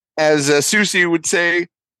as Susie would say,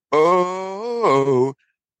 oh,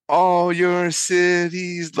 all your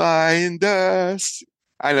cities lie in dust.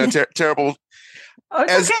 I know, terrible. Oh,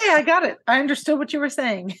 it's okay. I got it. I understood what you were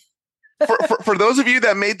saying. for those of you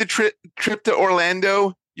that made the trip to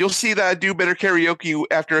Orlando, you'll see that I do better karaoke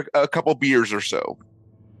after a couple beers or so.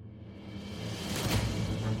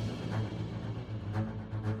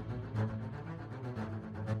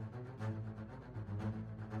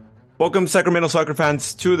 Welcome, Sacramento soccer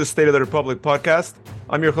fans, to the State of the Republic podcast.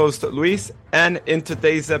 I'm your host, Luis, and in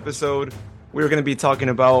today's episode, we're going to be talking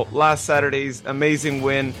about last Saturday's amazing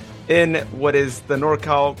win in what is the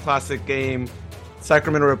NorCal Classic game,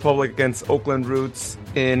 Sacramento Republic against Oakland Roots,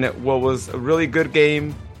 in what was a really good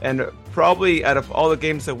game, and probably out of all the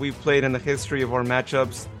games that we've played in the history of our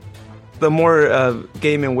matchups, the more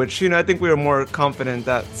game in which, I think we were more confident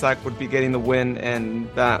that Sac would be getting the win, and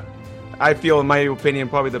that I feel, in my opinion,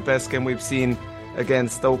 probably the best game we've seen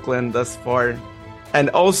against Oakland thus far.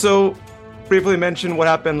 And also, briefly mention what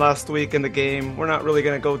happened last week in the game. We're not really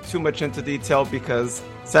going to go too much into detail because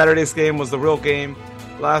Saturday's game was the real game.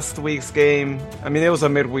 Last week's game, it was a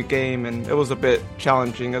midweek game and it was a bit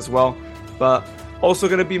challenging as well. But also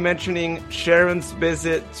going to be mentioning Sharon's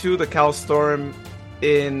visit to the Cal Storm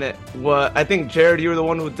in what I think, Jared, you were the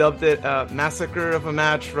one who dubbed it a massacre of a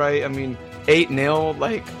match, right?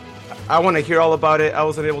 8-0, I want to hear all about it. I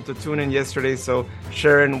wasn't able to tune in yesterday, so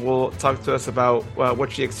Sharon will talk to us about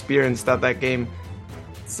what she experienced at that game.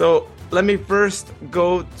 So let me first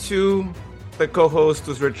go to the co-host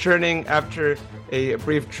who's returning after a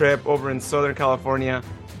brief trip over in Southern California.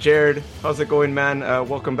 Jared, how's it going, man?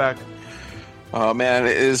 Welcome back. Oh, man,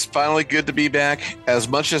 it is finally good to be back. As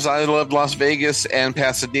much as I love Las Vegas and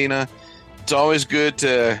Pasadena, it's always good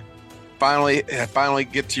to finally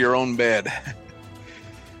get to your own bed.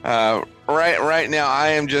 Right now, I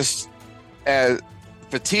am just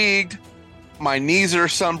fatigued. My knees are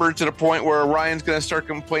sunburned to the point where Ryan's going to start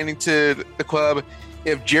complaining to the club.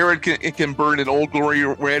 If Jared can burn an Old Glory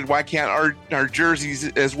red, why can't our jerseys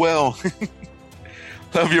as well?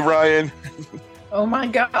 Love you, Ryan. Oh, my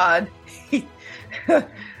God.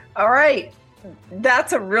 All right.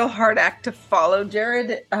 That's a real hard act to follow,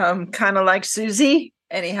 Jared. Kind of like Susie.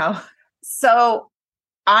 Anyhow, so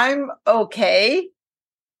I'm okay.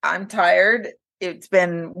 I'm tired. It's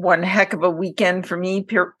been one heck of a weekend for me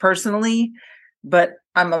personally, but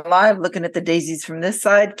I'm alive looking at the daisies from this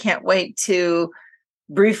side. Can't wait to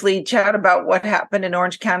briefly chat about what happened in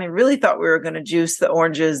Orange County. Really thought we were going to juice the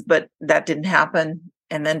oranges, but that didn't happen.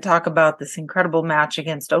 And then talk about this incredible match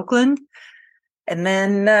against Oakland. And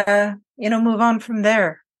then, move on from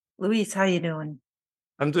there. Luis, how you doing?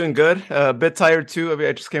 I'm doing good. A bit tired too.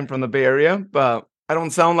 I just came from the Bay Area, but I don't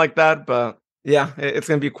sound like that, but yeah, it's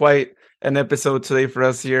going to be quite an episode today for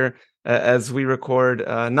us here as we record,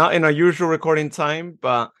 not in our usual recording time,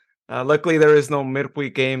 but luckily there is no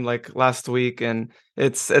midweek game like last week. And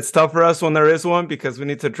it's tough for us when there is one because we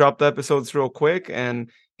need to drop the episodes real quick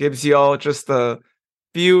and gives you all just a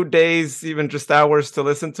few days, even just hours to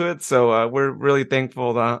listen to it. So we're really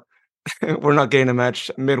thankful that we're not getting a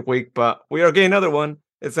match midweek, but we are getting another one.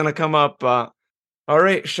 It's going to come up. All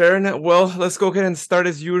right, Sharon. Well, let's go ahead and start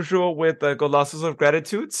as usual with Golazos of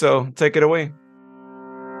Gratitude. So take it away.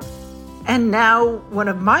 And now, one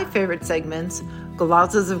of my favorite segments,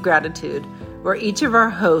 Golazos of Gratitude, where each of our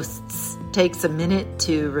hosts takes a minute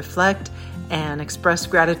to reflect and express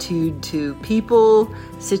gratitude to people,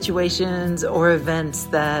 situations, or events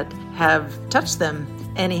that have touched them.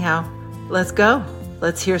 Anyhow, let's go.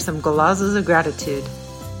 Let's hear some Golazos of Gratitude.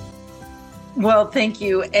 Well, thank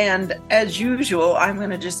you. And as usual, I'm going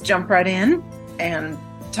to just jump right in and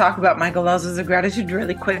talk about my Golazos of Gratitude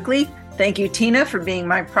really quickly. Thank you, Tina, for being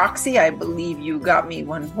my proxy. I believe you got me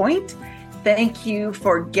 1 point. Thank you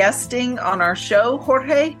for guesting on our show,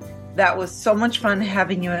 Jorge. That was so much fun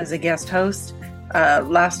having you as a guest host.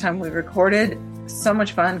 Last time we recorded, so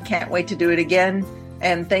much fun. Can't wait to do it again.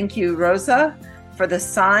 And thank you, Rosa, for the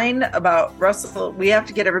sign about Russell. We have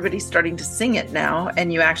to get everybody starting to sing it now.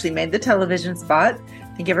 And you actually made the television spot.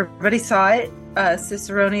 I think everybody saw it.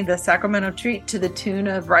 Cicerone, the Sacramento treat to the tune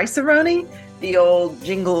of Rice-A-Roni, the old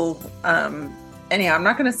jingle. Anyhow, I'm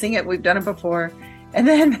not going to sing it. We've done it before. And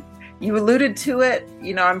then you alluded to it.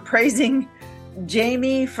 I'm praising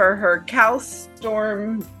Jamie for her Cal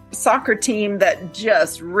Storm soccer team that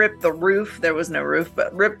just ripped the roof. There was no roof,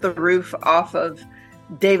 but ripped the roof off of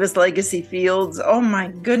Davis Legacy Fields. Oh my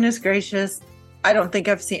goodness gracious. I don't think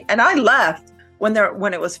I've seen, and I left when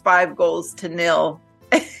it was 5-0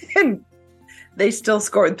 and they still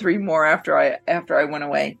scored 3 more after I went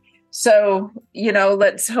away. So,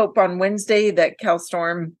 let's hope on Wednesday that Cal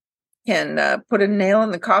Storm can put a nail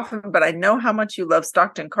in the coffin, but I know how much you love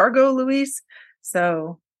Stockton Cargo, Luis.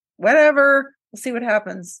 So whatever, we'll see what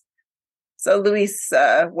happens. So Luis,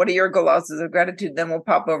 what are your golazos of gratitude? Then we'll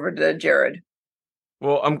pop over to Jared.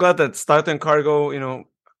 Well, I'm glad that Stockton Cargo,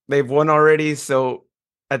 they've won already, so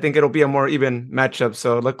I think it'll be a more even matchup.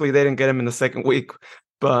 So luckily they didn't get him in the second week,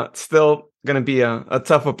 but still going to be a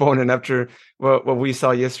tough opponent after what we saw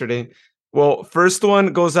yesterday. Well, first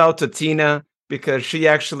one goes out to Tina because she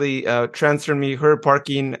actually transferred me her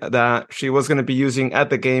parking that she was going to be using at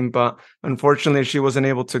the game, but unfortunately she wasn't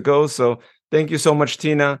able to go. So thank you so much,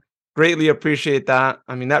 Tina. Greatly appreciate that.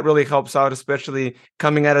 I mean, that really helps out, especially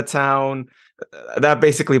coming out of town. That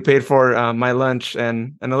basically paid for my lunch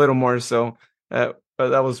and a little more. So that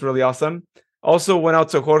was really awesome. Also went out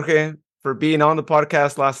to Jorge for being on the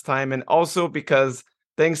podcast last time, and also because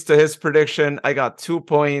thanks to his prediction, I got 2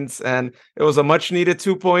 points, and it was a much needed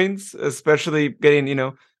 2 points, especially getting,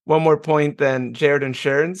 one more point than Jared and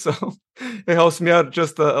Sharon. So it helps me out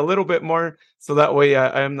just a little bit more. So that way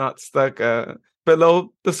I am not stuck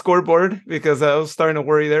below the scoreboard, because I was starting to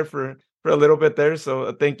worry there for a little bit there.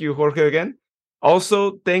 So thank you, Jorge, again.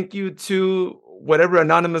 Also, thank you to whatever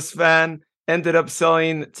anonymous fan ended up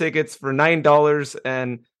selling tickets for $9,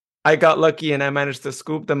 and I got lucky and I managed to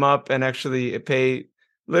scoop them up and actually pay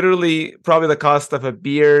literally probably the cost of a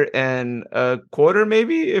beer and a quarter,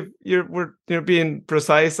 maybe, if we're being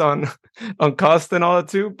precise on on cost and all that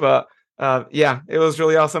too. But yeah, it was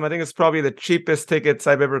really awesome. I think it's probably the cheapest tickets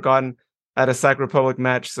I've ever gotten at a Sac Republic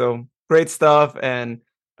match. So great stuff, and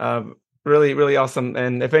really, really awesome.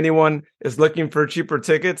 And if anyone is looking for cheaper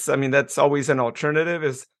tickets, I mean, that's always an alternative,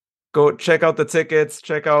 is go check out the tickets,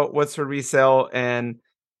 check out what's for resale. And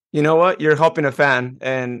you know what? You're helping a fan.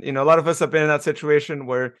 And, a lot of us have been in that situation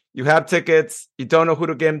where you have tickets, you don't know who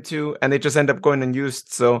to give them to, and they just end up going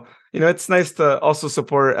unused. So, it's nice to also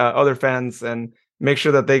support other fans and make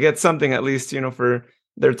sure that they get something at least, for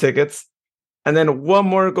their tickets. And then one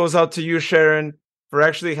more goes out to you, Sharon, for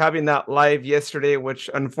actually having that live yesterday, which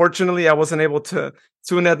unfortunately I wasn't able to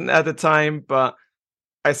tune in at the time, but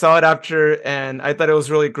I saw it after and I thought it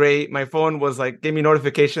was really great. My phone was gave me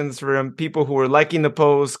notifications from people who were liking the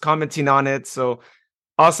post, commenting on it. So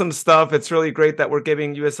awesome stuff. It's really great that we're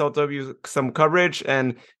giving USLW some coverage,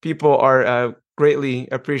 and people are greatly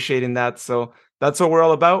appreciating that. So that's what we're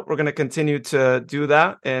all about. We're going to continue to do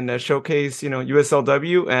that and showcase,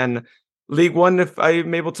 USLW and League One if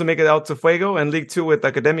I'm able to make it out to Fuego, and League Two with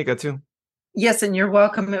Academica too. Yes, and you're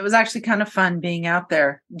welcome. It was actually kind of fun being out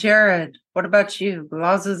there. Jared, what about you?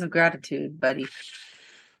 Glazos of gratitude, buddy.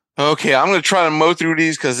 Okay, I'm going to try to mow through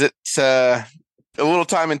these because it's a little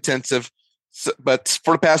time intensive. So, but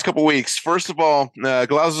for the past couple of weeks, first of all,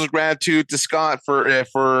 glazos of gratitude to Scott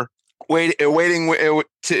for waiting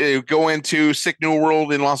to go into Sick New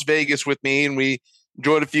World in Las Vegas with me, and we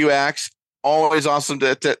enjoyed a few acts. Always awesome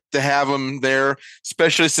to have him there,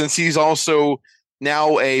 especially since he's also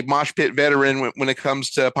now a mosh pit veteran when it comes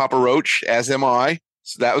to Papa Roach, as am I.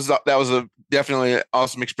 So that was a definitely an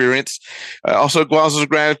awesome experience. Also, glazos of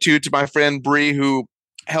gratitude to my friend Bree, who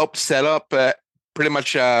helped set up pretty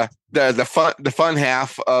much the fun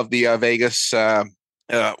half of the Vegas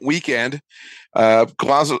weekend. Further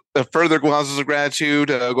glazos of gratitude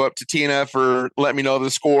go up to Tina for letting me know the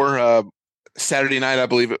score. Saturday night, I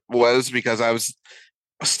believe it was, because I was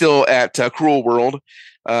still at Cruel World.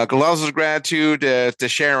 Glazos of gratitude to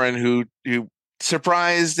Sharon, who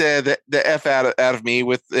surprised the F out of me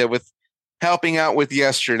with helping out with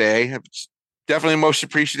yesterday. Definitely most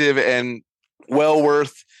appreciative and well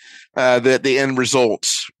worth the end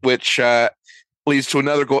results, which leads to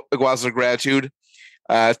another glazos of gratitude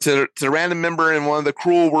to the random member in one of the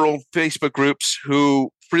Cruel World Facebook groups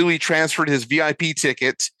who freely transferred his VIP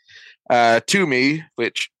ticket to me,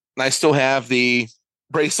 which I still have the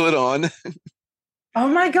bracelet on. Oh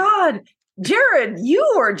my God, Jared,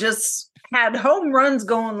 you were just had home runs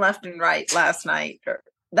going left and right last night.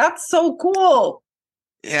 That's so cool.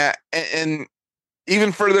 Yeah, and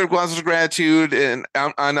even further glazos of gratitude, and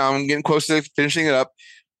I'm getting close to finishing it up.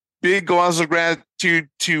 Big glazos of gratitude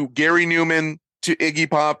to Gary Newman, to Iggy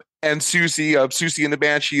Pop, and Susie of Susie and the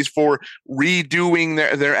Banshees for redoing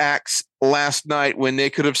their acts last night when they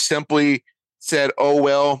could have simply said, "Oh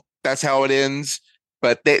well, that's how it ends."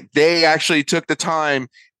 But they actually took the time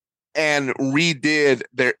and redid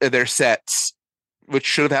their sets, which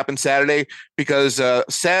should have happened Saturday, because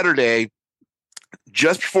Saturday,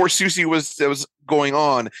 just before Susie was going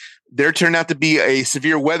on, there turned out to be a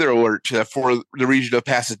severe weather alert for the region of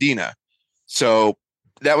Pasadena. So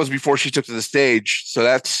that was before she took to the stage. So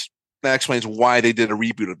that explains why they did a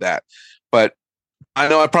reboot of that. But I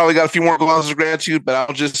know I probably got a few more glazos of gratitude, but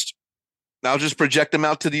I'll just I'll just project them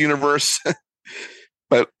out to the universe.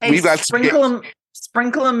 But hey, we've got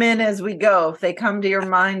sprinkle them in as we go. If they come to your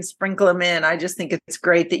mind, sprinkle them in. I just think it's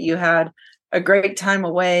great that you had a great time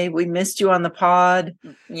away. We missed you on the pod,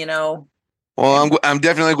 Well, I'm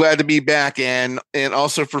definitely glad to be back, and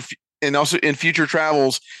also in future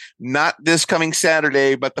travels, not this coming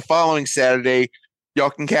Saturday, but the following Saturday, y'all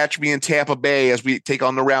can catch me in Tampa Bay as we take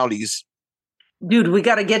on the Rowdies. Dude, we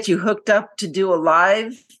got to get you hooked up to do a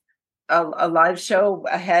live show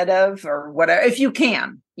ahead of, or whatever, if you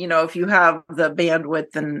can, if you have the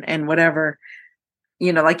bandwidth and whatever,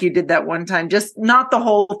 like you did that one time, just not the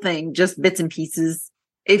whole thing, just bits and pieces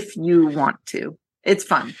if you want to. It's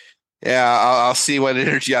fun. Yeah, I'll see what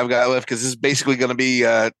energy I've got left, because this is basically going to be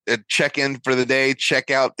a check-in for the day, check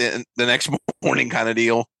out the next morning kind of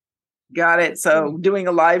deal. Got it. So doing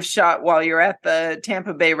a live shot while you're at the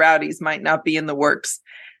Tampa Bay Rowdies might not be in the works,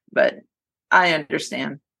 but I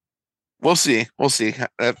understand. We'll see. If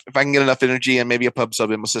I can get enough energy and maybe a pub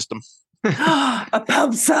sub in my system. A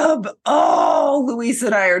pub sub. Oh, Luis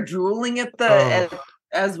and I are drooling at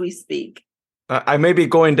as we speak. I may be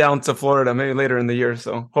going down to Florida maybe later in the year,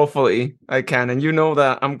 so hopefully I can. And you know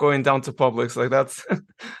that I'm going down to Publix. Like, that's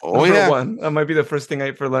number one. That might be the first thing I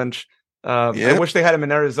eat for lunch. I wish they had him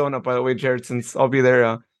in Arizona, by the way, Jared, since I'll be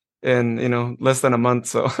there in less than a month.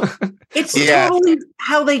 So it's totally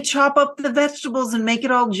how they chop up the vegetables and make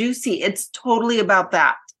it all juicy. It's totally about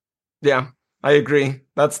that. Yeah, I agree.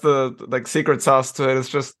 That's the secret sauce to it. It's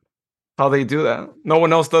just how they do that. No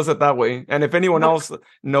one else does it that way. And if anyone else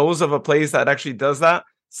knows of a place that actually does that,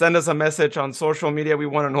 send us a message on social media. We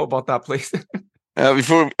want to know about that place.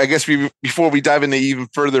 Before we dive into even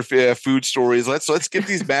further food stories, let's get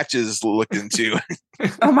these matches looked into.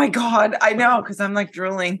 Oh my God, I know, because I'm like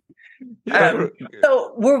drooling. So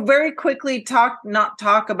we'll very quickly not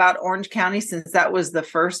talk about Orange County, since that was the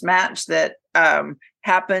first match that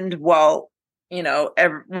happened while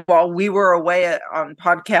we were away on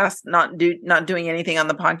podcast, not doing anything on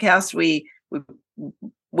the podcast. We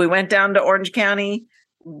went down to Orange County.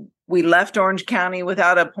 We left Orange County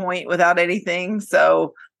without a point, without anything.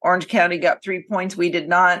 So Orange County got 3 points. We did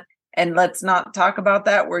not. And let's not talk about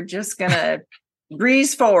that. We're just going to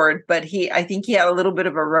breeze forward. But I think he had a little bit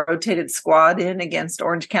of a rotated squad in against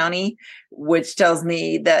Orange County, which tells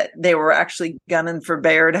me that they were actually gunning for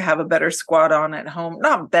Bear to have a better squad on at home.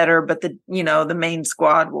 Not better, but the main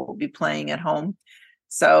squad will be playing at home.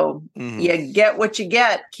 So you get what you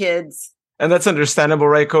get, kids. And that's understandable,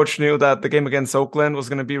 right? Coach knew that the game against Oakland was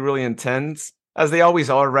going to be really intense, as they always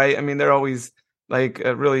are, right? I mean, they're always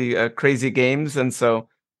really crazy games. And so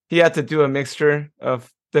he had to do a mixture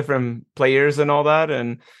of different players and all that.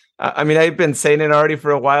 And I mean, I've been saying it already for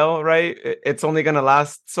a while, right? It's only going to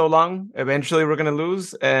last so long. Eventually, we're going to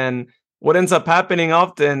lose. And what ends up happening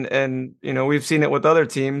often, and, we've seen it with other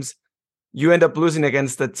teams, you end up losing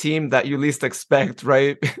against the team that you least expect,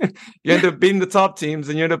 right? You end up beating the top teams,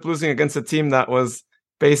 and you end up losing against a team that was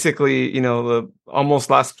basically, the almost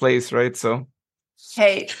last place, right? So,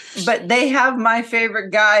 hey, but they have my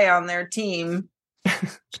favorite guy on their team.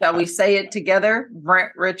 Shall we say it together?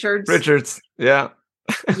 Brent Richards. Yeah.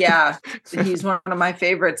 Yeah, he's one of my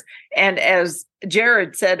favorites. And as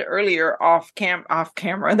Jared said earlier, off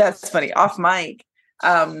camera, that's funny, off mic,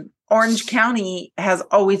 Orange County has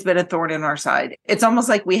always been a thorn in our side. It's almost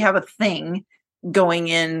like we have a thing going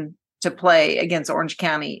in to play against Orange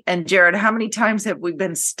County. And Jared, how many times have we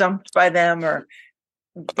been stumped by them? Or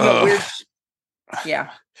yeah,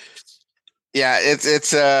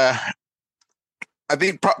 it's I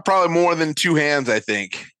think probably more than two hands. I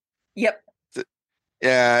think. Yep.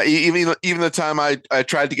 Yeah, even the time I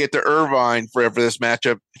tried to get to Irvine for this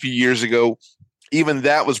matchup a few years ago, even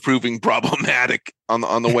that was proving problematic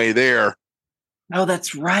on the way there. Oh,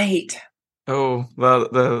 that's right. Oh, well,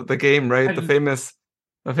 the game, right? The famous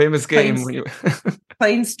game.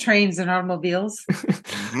 Planes, Trains, and Automobiles.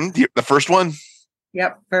 The first one.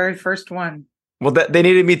 Yep, very first one. Well, they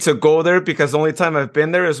needed me to go there because the only time I've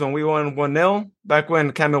been there is when we won 1-0, back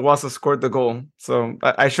when Cam Iwasa scored the goal. So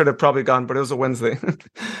I should have probably gone, but it was a Wednesday.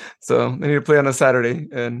 So they need to play on a Saturday,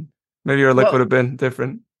 and maybe your luck would have been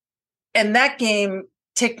different. And that game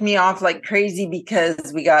ticked me off like crazy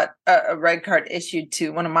because we got a red card issued to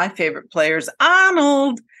one of my favorite players,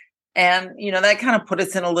 Arnold. And, that kind of put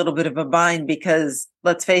us in a little bit of a bind because,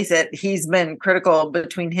 let's face it, he's been critical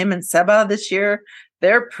between him and Seba this year.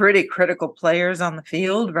 They're pretty critical players on the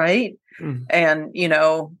field, right? Mm. And,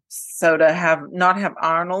 so to not have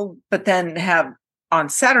Arnold, but then have on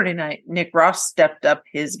Saturday night, Nick Ross stepped up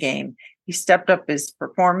his game. He stepped up his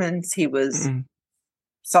performance. He was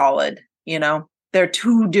solid, They're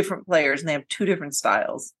two different players and they have two different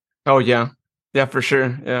styles. Oh yeah, for sure.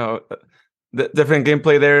 The different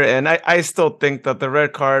gameplay there, and I still think that the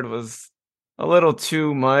red card was a little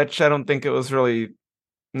too much. I don't think it was really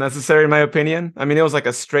necessary in my opinion. I mean, it was like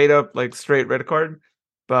a straight red card,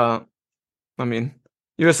 but I mean,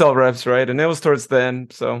 USL refs, right? And it was towards the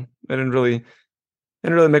end, so it didn't really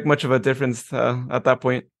make much of a difference at that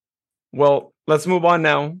point. Well, let's move on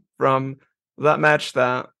now from that match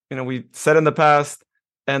that we said in the past,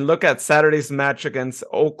 and look at Saturday's match against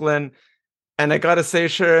Oakland. And I gotta say,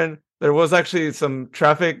 Sharon, there was actually some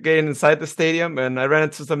traffic getting inside the stadium, and I ran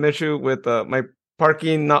into some issue with my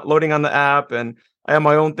parking not loading on the app, and I have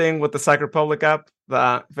my own thing with the Cycle Republic app.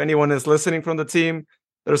 That if anyone is listening from the team,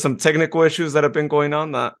 there's some technical issues that have been going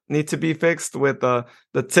on that need to be fixed with the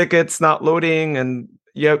tickets not loading, and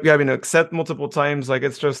you having to accept multiple times. Like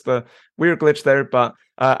it's just a weird glitch there. But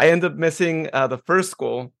I ended up missing the first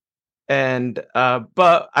goal, and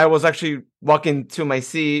but I was actually walking to my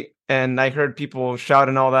seat and I heard people shout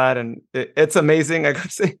and all that, and it's amazing. I gotta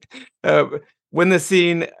say, when the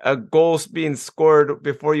scene a goal's being scored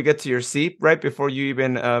before you get to your seat, right before you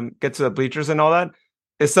even get to the bleachers and all that,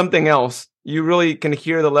 is something else. You really can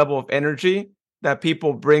hear the level of energy that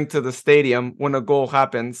people bring to the stadium when a goal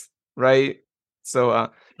happens, right? So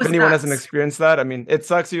if anyone hasn't experienced that, I mean, it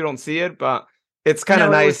sucks you don't see it, but it's kind of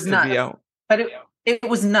nice to be out. But it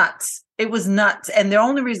was nuts. It was nuts. And the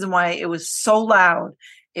only reason why it was so loud,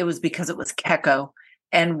 it was because it was Keko.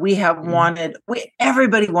 And we have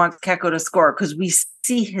everybody wants Keko to score because we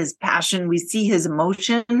see his passion, we see his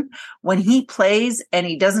emotion when he plays, and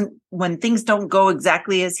when things don't go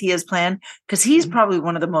exactly as he has planned, because he's probably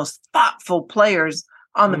one of the most thoughtful players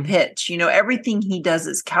on the pitch. Everything he does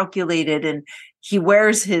is calculated, and he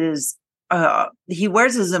wears his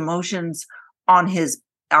emotions on his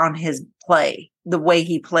play. The way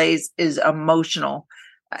he plays is emotional.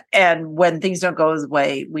 And when things don't go his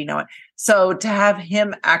way, we know it. So to have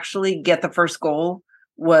him actually get the first goal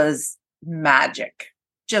was magic,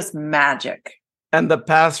 just magic. And the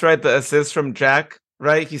pass, right? The assist from Jack,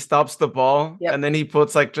 right? He stops the ball and then he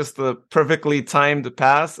puts like just the perfectly timed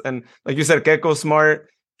pass. And like you said, Keko's smart.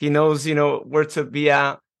 He knows, where to be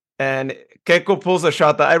at. And Keko pulls a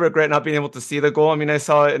shot that I regret not being able to see the goal. I mean, I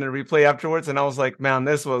saw it in a replay afterwards and I was like, man,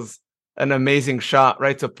 this was an amazing shot,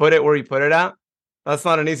 right? To put it where he put it at. That's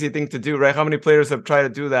not an easy thing to do, right? How many players have tried to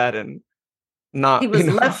do that and not? He was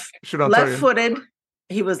left-footed.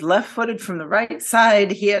 He was left-footed from the right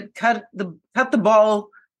side. He had cut the ball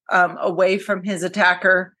away from his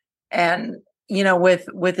attacker, and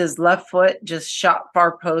with his left foot, just shot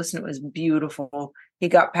far post, and it was beautiful. He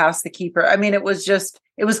got past the keeper. I mean, it was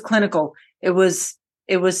clinical. It was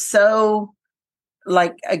so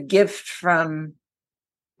like a gift from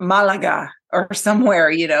Malaga or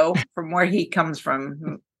somewhere, from where he comes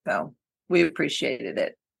from. So we appreciated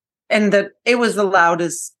it. And it was the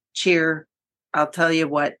loudest cheer. I'll tell you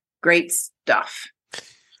what, great stuff.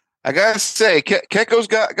 I gotta say, Keko's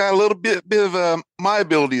got a little bit of my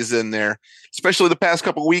abilities in there, especially the past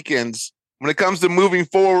couple weekends. When it comes to moving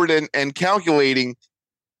forward and calculating,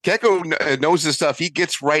 Keko knows his stuff. He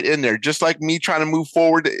gets right in there, just like me trying to move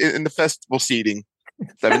forward in the festival seating.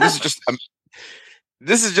 I mean,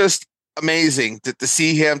 this is just amazing to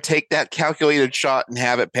see him take that calculated shot and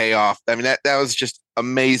have it pay off. I mean, that was just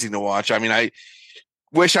amazing to watch. I mean, I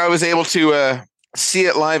wish I was able to see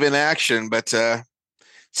it live in action, but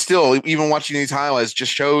still, even watching these highlights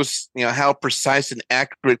just shows how precise and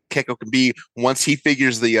accurate Keko can be once he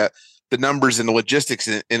figures the numbers and the logistics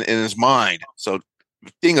in his mind. So,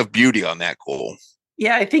 thing of beauty on that goal.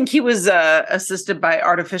 Yeah, I think he was assisted by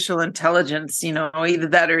artificial intelligence. Either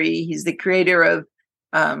that or he's the creator of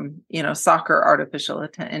soccer artificial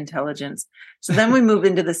intelligence. So then we move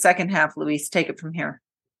into the second half. Luis, take it from here.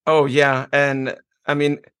 Oh yeah, and I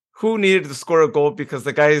mean, who needed to score a goal because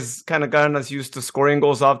the guy's kind of gotten us used to scoring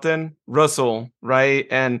goals often? Russell, right?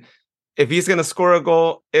 And if he's going to score a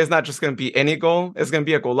goal, it's not just going to be any goal. It's going to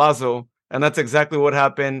be a golazo. And that's exactly what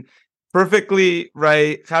happened. Perfectly,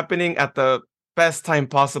 right? Happening at the best time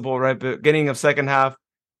possible, right? Beginning of second half,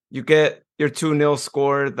 you get your 2-0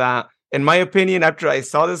 score that, in my opinion, after I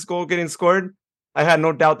saw this goal getting scored, I had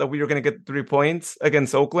no doubt that we were going to get 3 points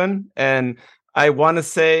against Oakland. And I want to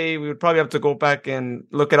say we would probably have to go back and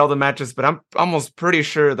look at all the matches, but I'm almost pretty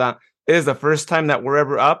sure that it is the first time that we're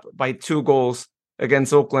ever up by 2 goals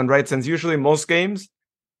against Oakland, right? Since usually most games,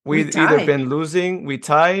 we've either been losing, we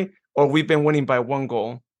tie, or we've been winning by 1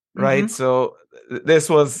 goal, right? So this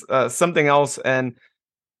was something else. And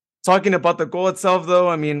talking about the goal itself, though,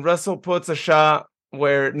 I mean, Russell puts a shot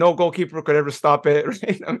where no goalkeeper could ever stop it,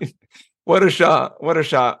 right? I mean, What a shot. What a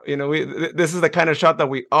shot. This is the kind of shot that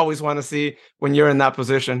we always want to see when you're in that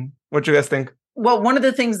position. What do you guys think? Well, one of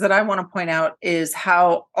the things that I want to point out is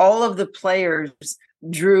how all of the players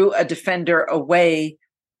drew a defender away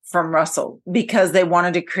from Russell because they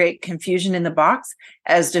wanted to create confusion in the box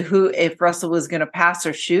as to if Russell was going to pass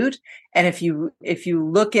or shoot. And if you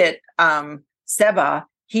look at Seba,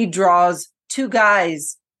 he draws two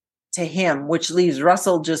guys to him, which leaves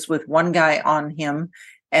Russell just with one guy on him.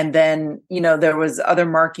 And then, there was other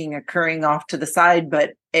marking occurring off to the side,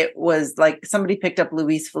 but it was like somebody picked up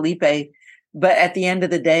Luis Felipe. But at the end of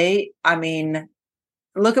the day, I mean,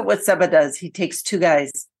 look at what Seba does. He takes two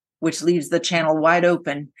guys, which leaves the channel wide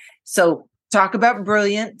open. So talk about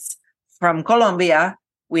brilliance from Colombia.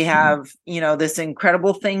 We have, this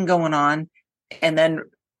incredible thing going on. And then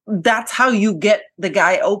that's how you get the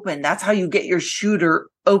guy open. That's how you get your shooter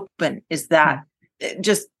open, is that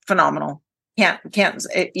just phenomenal. Can't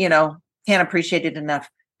appreciate it enough.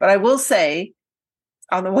 But I will say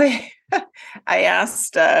on the way, I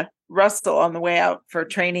asked Russell on the way out for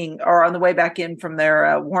training or on the way back in from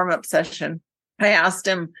their warm-up session, I asked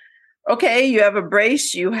him, okay, you have a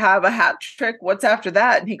brace, you have a hat trick. What's after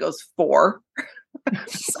that? And he goes, 4.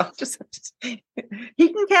 So he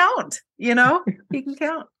can count, he can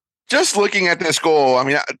count. Just looking at this goal, I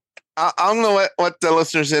mean, I'm going to let the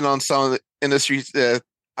listeners in on some of the industry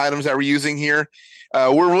items that we're using here.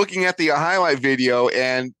 We're looking at the highlight video,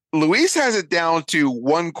 and Luis has it down to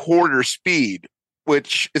 1/4 speed,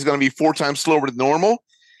 which is going to be 4 times slower than normal.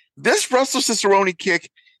 This Russell Cicerone kick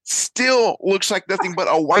still looks like nothing but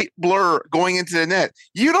a white blur going into the net.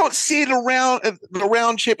 You don't see the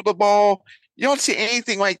round shape of the ball. You don't see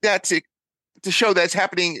anything like that to show that's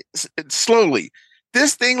happening slowly.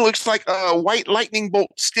 This thing looks like a white lightning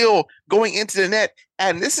bolt still going into the net,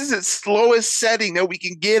 and this is its slowest setting that we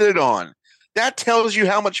can get it on. That tells you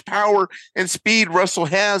how much power and speed Russell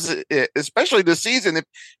has, especially this season.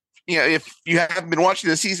 If you haven't been watching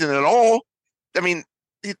the season at all, I mean,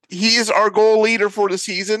 he is our goal leader for the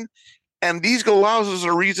season, and these golazos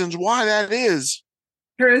are reasons why that is.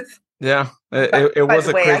 Truth. Yeah, it was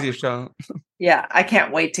a crazy shot. Yeah, I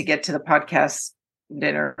can't wait to get to the podcast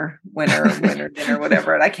winner dinner,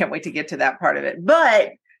 whatever. And I can't wait to get to that part of it.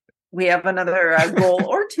 But we have another goal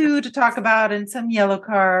or two to talk about and some yellow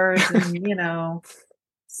cards and,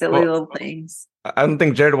 silly little things. I don't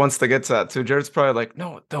think Jared wants to get to that too. Jared's probably like,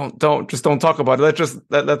 no, don't talk about it.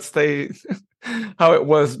 Let's stay how it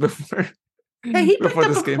was before. Hey, he picked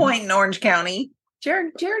up a point in Orange County.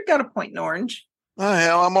 Jared got a point in Orange. Oh,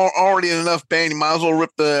 hell, I'm already in enough pain. You might as well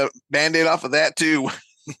rip the Band-Aid off of that too.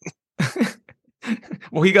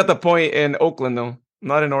 Well, he got the point in Oakland though,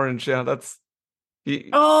 not in Orange. Yeah, that's. I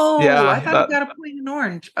thought he got a point in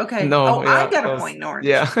Orange. Okay. No, I got a point in Orange.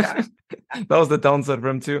 Yeah, that was the downside for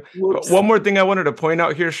him too. One more thing I wanted to point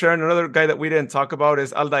out here, Sharon. Another guy that we didn't talk about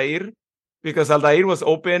is Aldair, because Aldair was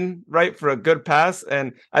open right for a good pass,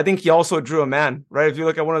 and I think he also drew a man. Right, if you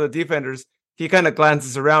look at one of the defenders, he kind of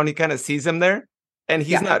glances around, he kind of sees him there, and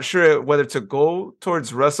he's not sure whether to go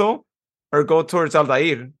towards Russell or go towards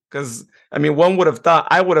Aldair. Because, I mean, I would have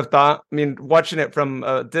thought, watching it from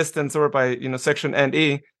a distance over by, section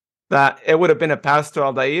NE, that it would have been a pass to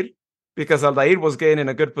Aldair, because Aldair was getting in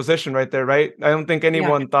a good position right there, right? I don't think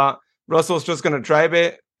anyone thought Russell's just going to drive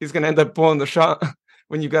it. He's going to end up pulling the shot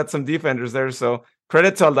when you got some defenders there. So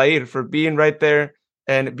credit to Aldair for being right there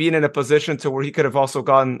and being in a position to where he could have also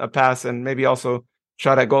gotten a pass and maybe also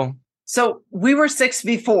shot at goal. So we were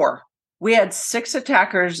 6v4. We had 6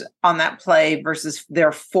 attackers on that play versus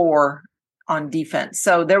their 4 on defense.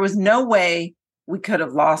 So there was no way we could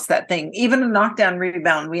have lost that thing. Even a knockdown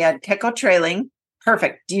rebound. We had Keiko trailing.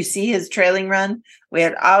 Perfect. Do you see his trailing run? We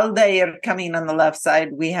had Aldair coming on the left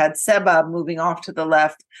side. We had Seba moving off to the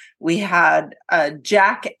left. We had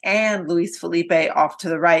Jack and Luis Felipe off to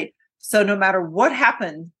the right. So no matter what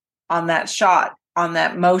happened on that shot, on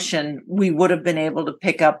that motion, we would have been able to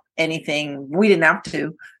pick up anything. We didn't have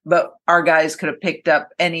to, but our guys could have picked up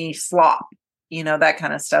any slop, that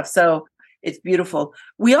kind of stuff. So it's beautiful.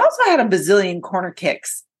 We also had a bazillion corner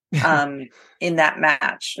kicks in that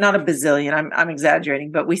match. Not a bazillion, I'm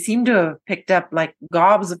exaggerating, but we seem to have picked up like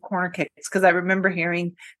gobs of corner kicks, because I remember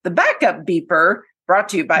hearing the backup beeper brought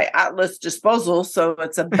to you by Atlas Disposal. So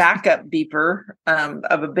it's a backup beeper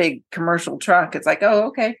of a big commercial truck. It's like, oh,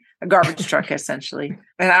 okay. A garbage truck, essentially.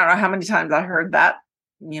 And I don't know how many times I heard that,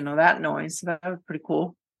 that noise. So that was pretty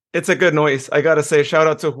cool. It's a good noise. I got to say, shout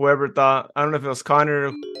out to whoever thought, I don't know if it was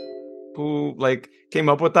Connor who came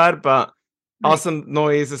up with that, but awesome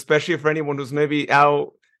noise, especially for anyone who's maybe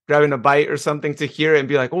out grabbing a bite or something to hear it and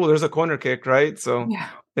be like, oh, there's a corner kick, right? So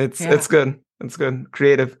it's good. It's good.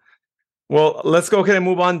 Creative. Well, let's go ahead and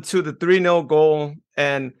move on to the 3-0 goal.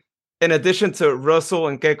 And in addition to Russell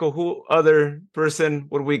and Keiko, who other person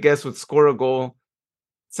would we guess would score a goal?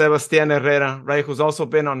 Sebastián Herrera, right? Who's also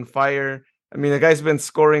been on fire. I mean, the guy's been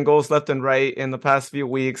scoring goals left and right in the past few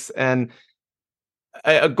weeks. And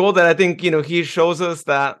a goal that I think, he shows us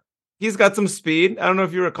that he's got some speed. I don't know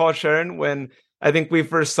if you recall, Sharon, when I think we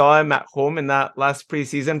first saw him at home in that last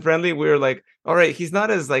preseason friendly, we were like, all right, he's not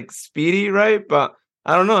as like speedy, right? But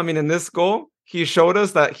I don't know. I mean, in this goal, he showed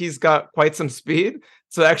us that he's got quite some speed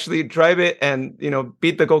to actually drive it and,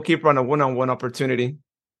 beat the goalkeeper on a one-on-one opportunity.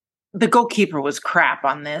 The goalkeeper was crap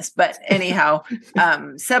on this, but anyhow,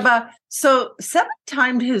 Seba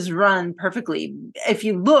timed his run perfectly. If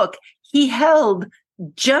you look, he held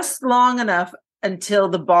just long enough until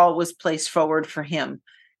the ball was placed forward for him.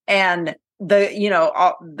 And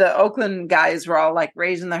the Oakland guys were all like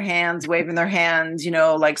raising their hands, waving their hands,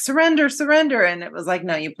 like surrender. And it was like,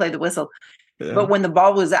 no, you play the whistle. Yeah. But when the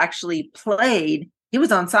ball was actually played, he was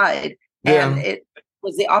onside. Yeah. And it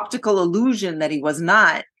was the optical illusion that he was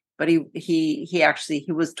not, but he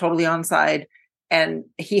was totally onside. And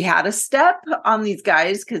he had a step on these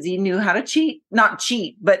guys because he knew how to not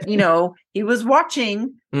cheat, but he was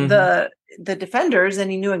watching the defenders and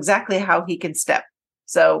he knew exactly how he can step.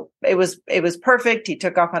 So it was perfect. He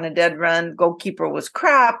took off on a dead run. Goalkeeper was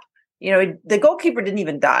crap. The goalkeeper didn't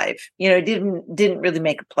even dive. Didn't really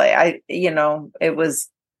make a play. It was,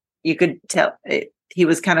 you could tell he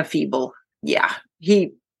was kind of feeble. Yeah,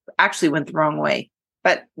 he actually went the wrong way.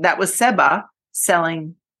 But that was Seba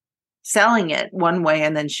selling it one way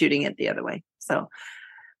and then shooting it the other way. So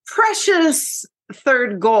precious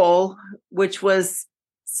third goal, which was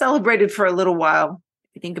celebrated for a little while,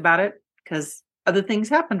 if you think about it, because other things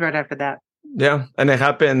happened right after that. Yeah, and it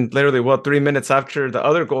happened literally, 3 minutes after the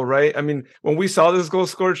other goal, right? I mean, when we saw this goal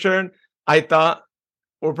scored, Sharon, I thought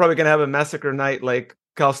we're probably going to have a massacre night like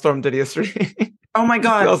Cal Storm did yesterday. Oh, my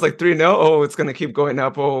God. I was like 3-0. Oh, it's going to keep going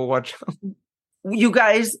up. Oh, watch out. You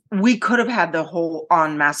guys, we could have had the whole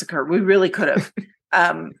on massacre. We really could have.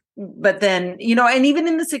 But then, and even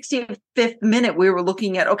in the 65th minute, we were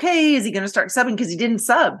looking at, okay, is he going to start subbing? Because he didn't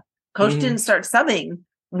sub. Coach didn't start subbing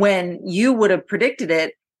when you would have predicted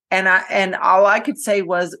it. And all I could say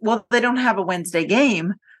was, well, they don't have a Wednesday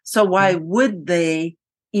game. So why would they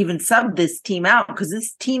even sub this team out? Because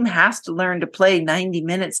this team has to learn to play 90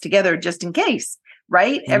 minutes together just in case.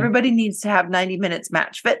 Right? Everybody needs to have 90 minutes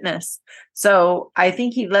match fitness. So I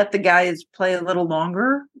think he let the guys play a little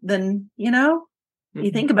longer than, you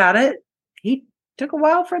think about it. He took a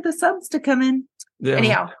while for the subs to come in. Yeah.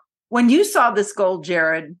 Anyhow, when you saw this goal,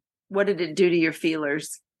 Jared, what did it do to your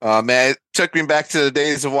feelers? Man, it took me back to the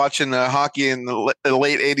days of watching hockey in the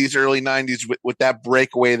late 80s, early 90s with that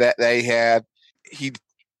breakaway that they had. He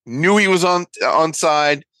knew he was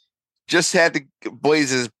onside, just had to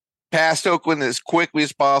blaze his past Oakland as quickly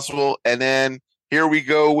as possible. And then here we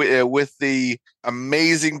go with the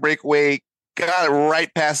amazing breakaway. Got it right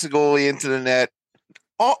past the goalie into the net.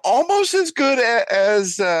 Almost as good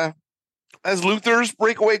as Luther's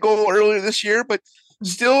breakaway goal earlier this year, but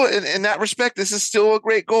still in that respect, this is still a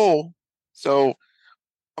great goal. So,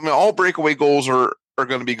 I mean, all breakaway goals are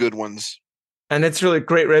going to be good ones. And it's really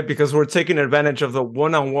great, right? Because we're taking advantage of the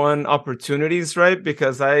one-on-one opportunities, right?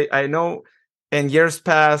 Because I know in years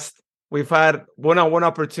past, we've had one-on-one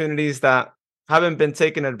opportunities that haven't been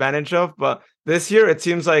taken advantage of. But this year, it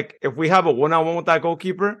seems like if we have a one-on-one with that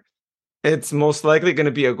goalkeeper, it's most likely going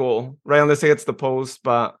to be a goal, right? Unless it hits the post.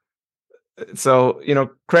 But so,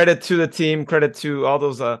 credit to the team, credit to all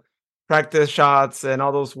those practice shots and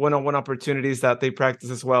all those one-on-one opportunities that they practice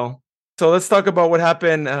as well. So let's talk about what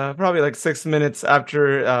happened probably like 6 minutes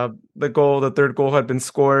after the third goal had been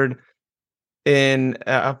scored. In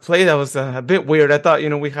a play that was a bit weird. I thought,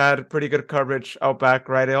 we had pretty good coverage out back,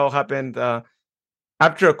 right? It all happened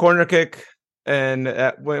after a corner kick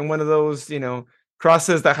and when one of those,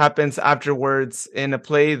 crosses that happens afterwards in a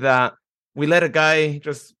play that we let a guy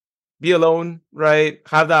just be alone, right?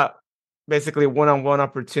 Have that basically one-on-one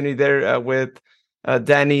opportunity there with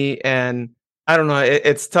Danny. And I don't know,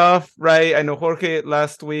 it's tough, right? I know Jorge,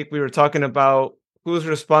 last week we were talking about whose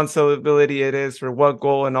responsibility it is for what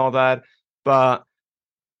goal and all that. But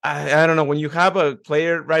I don't know, when you have a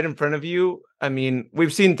player right in front of you, I mean,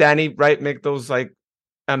 we've seen Danny, right, make those like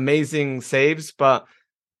amazing saves, but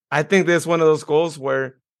I think there's one of those goals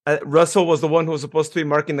where Russell was the one who was supposed to be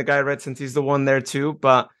marking the guy, right, since he's the one there too,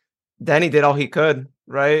 but Danny did all he could,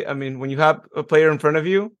 right? I mean, when you have a player in front of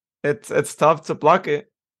you, it's tough to block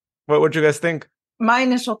it. What would you guys think? My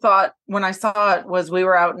initial thought when I saw it was we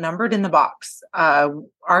were outnumbered in the box.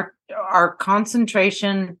 Our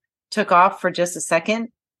concentration took off for just a second.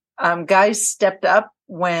 guys stepped up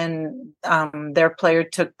when their player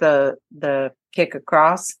took the kick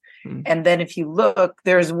across. And then if you look,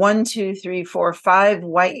 there's 1, 2, 3, 4, 5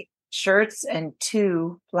 white shirts and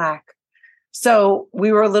 2 black. So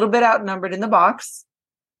we were a little bit outnumbered in the box.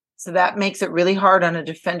 So that makes it really hard on a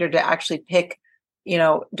defender to actually pick,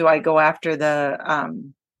 do I go after the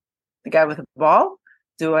guy with the ball?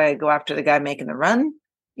 Do I go after the guy making the run?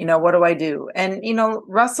 What do I do? And,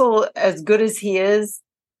 Russell, as good as he is,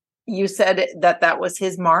 you said that was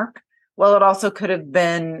his mark. Well, it also could have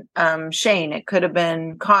been Shane. It could have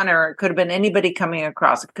been Connor. It could have been anybody coming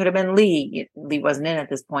across. It could have been Lee. Lee wasn't in at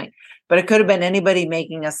this point, but it could have been anybody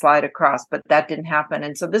making a slide across, but that didn't happen.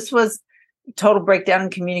 And so this was total breakdown in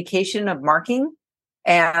communication of marking,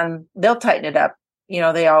 and they'll tighten it up.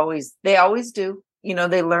 They always do.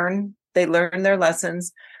 They learn their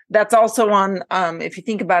lessons. That's also on, if you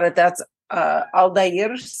think about it, that's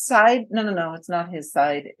Aldair's side. No, it's not his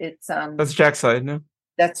side. It's that's Jack's side, no?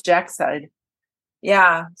 That's Jack's side.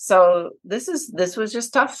 Yeah. So this was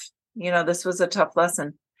just tough. This was a tough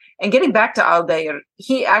lesson. And getting back to Aldair,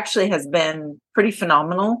 he actually has been pretty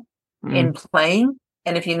phenomenal in playing.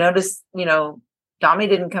 And if you notice, Dami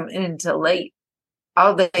didn't come in until late.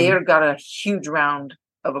 Aldair got a huge round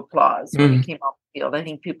of applause when he came off the field. I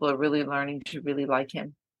think people are really learning to really like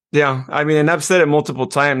him. Yeah. I mean, and I've said it multiple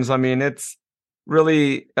times. I mean, it's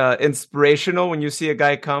really inspirational when you see a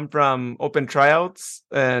guy come from open tryouts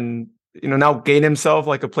and, now gain himself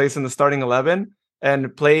like a place in the starting 11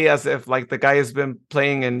 and play as if like the guy has been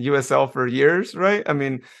playing in USL for years, right? I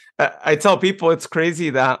mean, I tell people it's crazy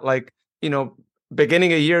that like,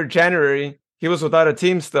 beginning of year, January, he was without a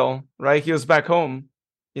team still, right? He was back home,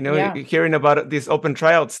 hearing about this open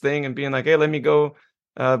tryouts thing and being like, hey, let me go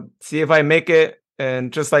see if I make it.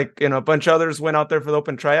 And just like, a bunch of others went out there for the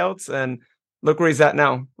open tryouts and look where he's at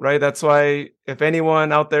now, right? That's why if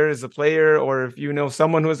anyone out there is a player or if you know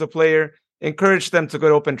someone who is a player, encourage them to go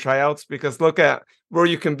to open tryouts because look at where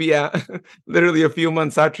you can be at literally a few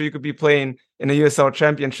months after you could be playing in a USL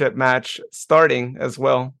championship match starting as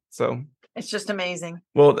well. So it's just amazing.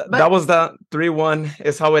 Well, that was the 3-1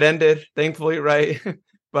 is how it ended, thankfully, right?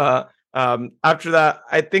 But after that,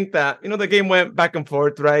 I think that, the game went back and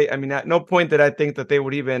forth, right? I mean, at no point did I think that they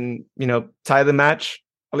would even, tie the match.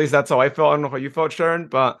 At least that's how I felt. I don't know how you felt, Sharon,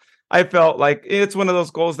 but I felt like it's one of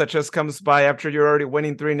those goals that just comes by after you're already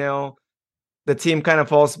winning 3-0. The team kind of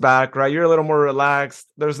falls back, right? You're a little more relaxed.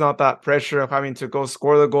 There's not that pressure of having to go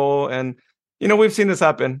score the goal. And, we've seen this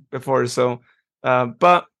happen before. So,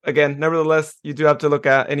 but again, nevertheless, you do have to look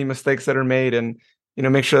at any mistakes that are made and,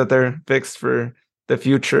 make sure that they're fixed for the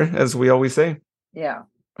future, as we always say. Yeah.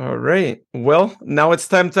 All right. Well, now it's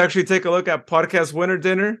time to actually take a look at podcast winner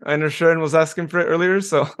dinner. I know Sharon was asking for it earlier,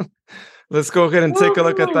 so let's go ahead and take a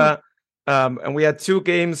look at that. And we had 2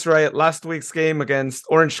 games, right? Last week's game against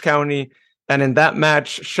Orange County. And in that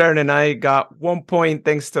match, Sharon and I got 1 point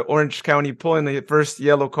thanks to Orange County pulling the first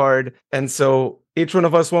yellow card. And so each one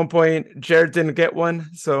of us 1 point. Jared didn't get one,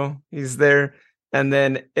 so he's there. And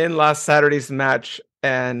then in last Saturday's match,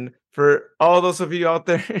 and for all those of you out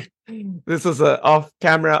there, this was a off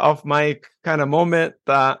camera, off mic kind of moment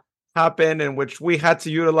that happened in which we had to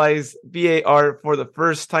utilize VAR for the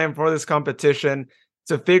first time for this competition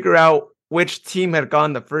to figure out which team had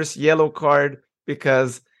gotten the first yellow card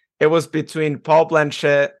because it was between Paul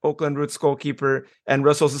Blanchette, Oakland Roots goalkeeper, and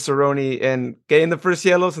Russell Cicerone in getting the first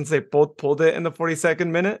yellow since they both pulled it in the 42nd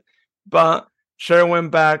minute. But Sharon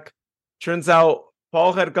went back. Turns out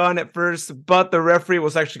Paul had gone it first, but the referee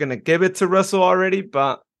was actually going to give it to Russell already,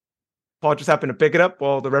 but Paul just happened to pick it up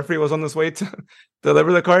while the referee was on his way to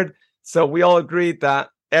deliver the card. So we all agreed that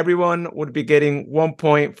everyone would be getting 1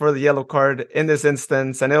 point for the yellow card in this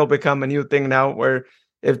instance, and it'll become a new thing now where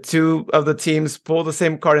if 2 of the teams pull the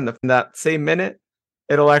same card in that same minute,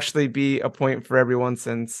 it'll actually be a point for everyone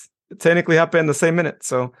since it technically happened in the same minute.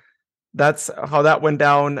 So that's how that went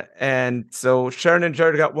down. And so Sharon and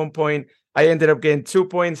Jared got 1 point. I ended up getting 2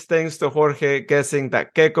 points thanks to Jorge guessing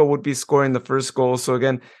that Keiko would be scoring the first goal. So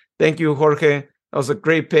again, thank you, Jorge. That was a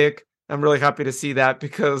great pick. I'm really happy to see that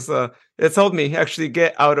because it's helped me actually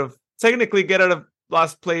get out of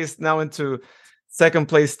last place now into second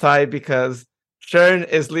place tie because Sharon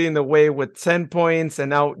is leading the way with 10 points and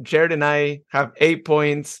now Jared and I have 8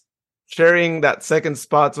 points sharing that second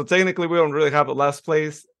spot. So technically we don't really have the last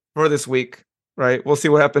place for this week. Right. We'll see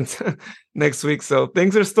what happens next week. So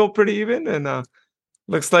things are still pretty even. And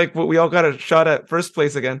looks like we all got a shot at first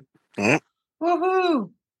place again. Mm-hmm. Woohoo.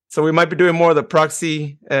 So we might be doing more of the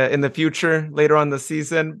proxy in the future later on the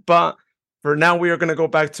season. But for now, we are going to go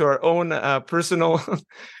back to our own personal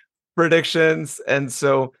predictions. And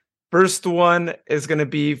so First one is going to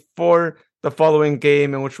be for the following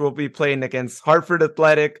game, in which we'll be playing against Hartford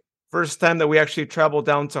Athletic. First time that we actually travel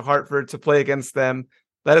down to Hartford to play against them.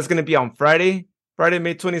 That is going to be on Friday,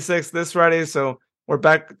 May 26th, this Friday. So we're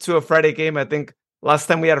back to a Friday game. I think last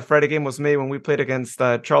time we had a Friday game was May when we played against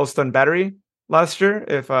Charleston Battery last year,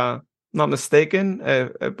 if not mistaken.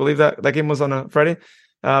 I believe that game was on a Friday.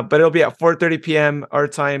 But it'll be at 4:30 p.m. our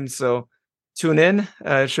time. So tune in.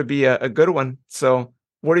 It should be a good one. So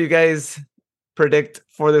what do you guys predict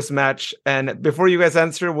for this match? And before you guys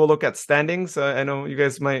answer, we'll look at standings. I know you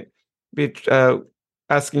guys might be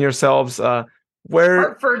asking yourselves, where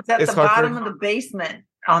Hartford's at is the Hartford? bottom of the basement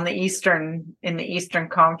in the Eastern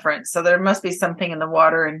Conference. So there must be something in the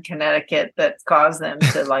water in Connecticut that's caused them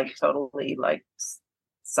to totally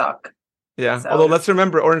suck. Yeah. So, Although let's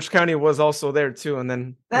remember, Orange County was also there too, and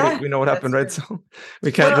then we know what happened, right? True. So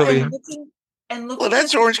we can't really. Well,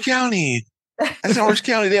 that's Orange County. That's Orange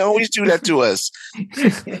County. They always do that to us.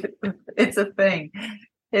 It's a thing.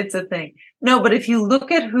 It's a thing. No, but if you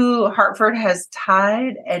look at who Hartford has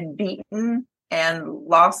tied and beaten and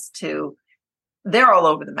lost to, they're all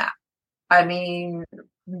over the map. I mean,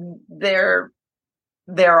 they're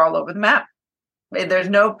all over the map. There's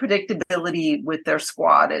no predictability with their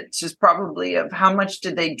squad. It's just probably of how much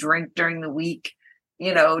did they drink during the week?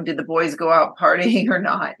 Did the boys go out partying or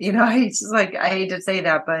not? It's just I hate to say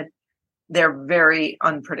that, but they're very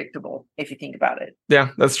unpredictable if you think about it.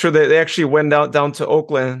 Yeah, that's true. They actually went down to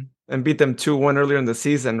Oakland and beat them 2-1 earlier in the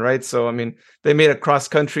season, right? So, I mean, they made a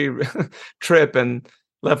cross-country trip and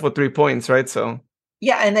left with 3 points, right? So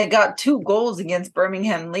yeah, and they got 2 goals against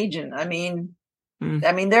Birmingham Legion. I mean,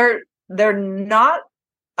 they're not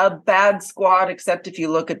a bad squad, except if you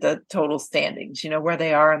look at the total standings, where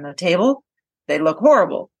they are on the table, they look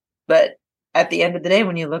horrible. But at the end of the day,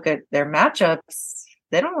 when you look at their matchups,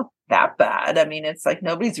 they don't look that bad. I mean, it's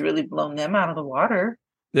nobody's really blown them out of the water.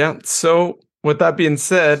 Yeah. So with that being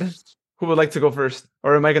said, who would like to go first?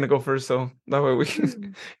 Or am I going to go first? So that way we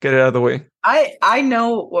can get it out of the way. I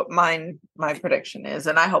know what my prediction is,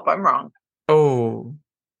 and I hope I'm wrong. Oh,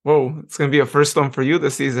 whoa. It's going to be a first one for you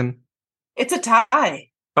this season. It's a tie.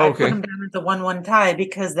 Oh, okay. I put them down as a 1-1 tie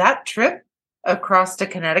because that trip across to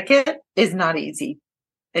Connecticut is not easy.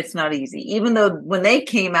 It's not easy. Even though when they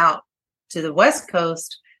came out to the West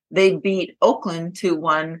Coast, they beat Oakland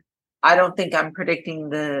 2-1. I don't think I'm predicting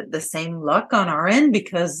the same luck on our end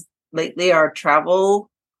because lately our travel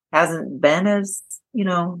hasn't been as,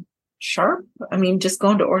 sharp. I mean, just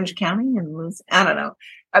going to Orange County and lose. I don't know.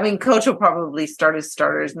 I mean, coach will probably start his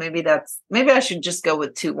starters. Maybe I should just go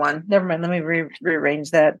with 2-1. Never mind. Let me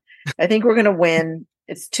rearrange that. I think we're going to win.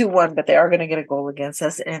 It's 2-1, but they are going to get a goal against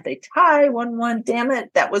us. And if they tie 1-1, damn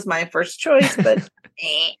it, that was my first choice. But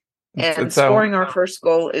and scoring our first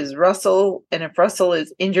goal is Russell. And if Russell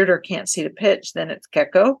is injured or can't see the pitch, then it's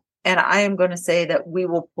Keko. And I am going to say that we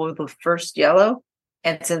will pull the first yellow.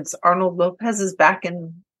 And since Arnold Lopez is back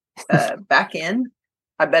in,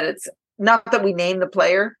 I bet it's not that we name the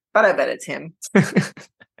player, but I bet it's him. That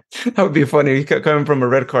would be funny. He kept coming from a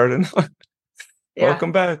red card and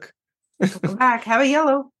welcome back. Welcome back. Have a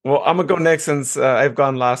yellow. Well, I'm gonna go next since I've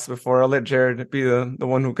gone last before. I'll let Jared be the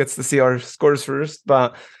one who gets to see our scores first.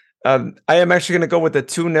 But I am actually gonna go with the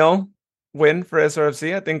 2-0 win for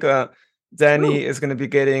SRFC. I think Danny is gonna be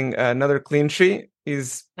getting another clean sheet.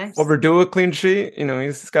 He's overdue a clean sheet.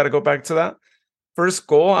 He's got to go back to that. First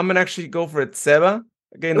goal, I'm gonna actually go for it. Seba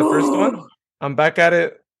getting the first one. I'm back at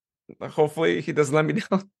it. Hopefully he doesn't let me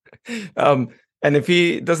down. And if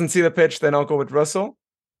he doesn't see the pitch, then I'll go with Russell.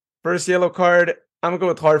 First yellow card, I'm gonna go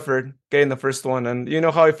with Hartford getting the first one. And you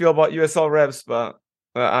know how I feel about USL Revs, but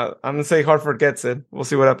I'm gonna say Hartford gets it. We'll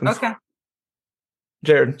see what happens. Okay.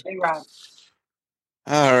 Jared.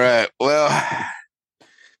 All right. Well,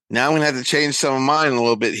 now I'm gonna have to change some of mine a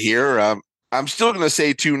little bit here. I'm still gonna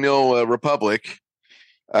say 2-0 Republic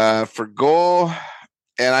for goal,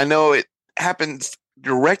 and I know it happens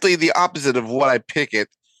directly the opposite of what I pick it.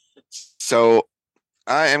 So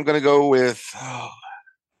I am gonna go with.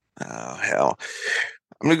 Oh, hell.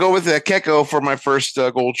 I'm going to go with Keko for my first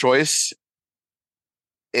goal choice.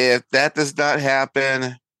 If that does not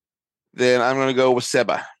happen, then I'm going to go with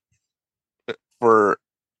Seba for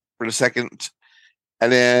the second.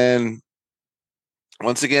 And then,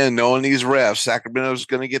 once again, knowing these refs, Sacramento's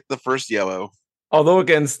going to get the first yellow. Although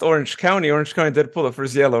against Orange County did pull the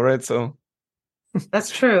first yellow, right? So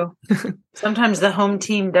that's true. Sometimes the home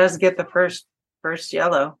team does get the first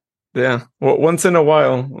yellow. Yeah. Well, once in a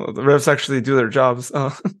while, the refs actually do their jobs.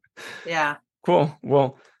 Yeah. Cool.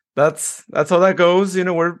 Well, that's how that goes.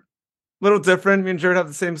 We're a little different. Me and Jared have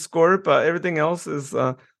the same score, but everything else is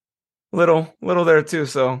little there too.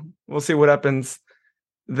 So we'll see what happens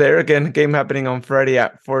there. Again, game happening on Friday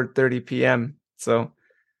at 4:30 p.m. So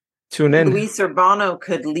tune in. Luis Urbano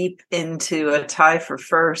could leap into a tie for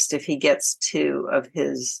first if he gets 2 of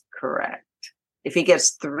his correct. If he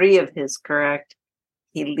gets 3 of his correct,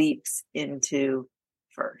 he leaps into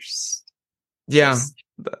first. Yeah, Just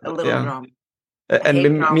a little drama. And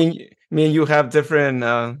me and you have different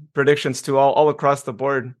predictions too, all across the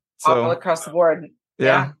board. So all across the board.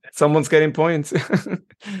 Yeah. Someone's getting points.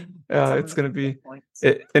 It's going to be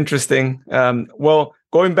interesting. Well,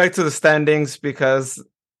 going back to the standings, because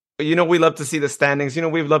we love to see the standings.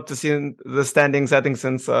 We've loved to see the standings, I think,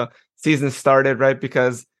 since season started, right?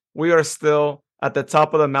 Because we are still at the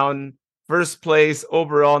top of the mountain, first place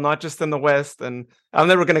overall, not just in the West. And I'm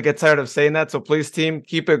never going to get tired of saying that. So please, team,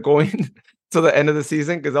 keep it going to the end of the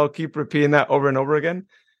season, because I'll keep repeating that over and over again.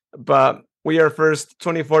 But we are first,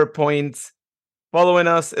 24 points. Following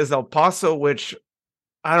us is El Paso, which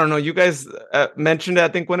I don't know. You guys mentioned it. I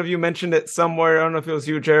think one of you mentioned it somewhere. I don't know if it was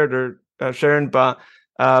you, Jared, or Sharon, but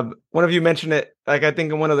one of you mentioned it, like I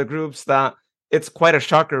think in one of the groups, that it's quite a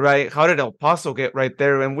shocker, right? How did El Paso get right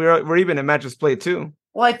there? And we're even in matches played too.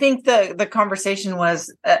 Well, I think the conversation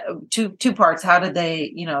was two parts. How did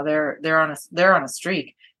they? They're on a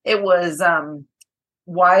streak. It was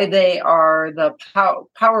why they are the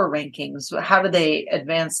power rankings. How do they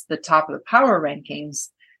advance the top of the power rankings?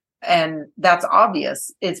 And that's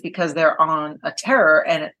obvious. It's because they're on a terror,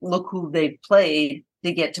 and look who they played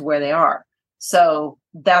to get to where they are. So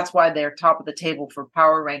that's why they're top of the table for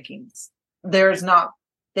power rankings.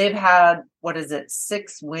 They've had,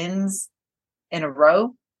 6 wins in a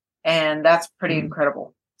row, and that's pretty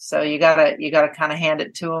incredible. So you gotta kind of hand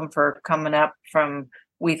it to them for coming up from,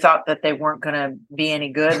 we thought that they weren't going to be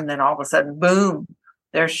any good, and then all of a sudden, boom,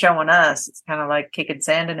 they're showing us. It's kind of like kicking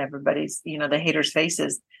sand in everybody's, the haters'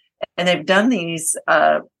 faces. And they've done these,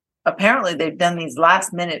 apparently they've done these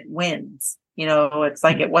last minute wins. It's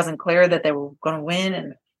like it wasn't clear that they were going to win,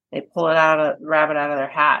 and they pull it rabbit out of their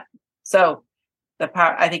hat. So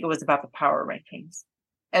I think it was about the power rankings.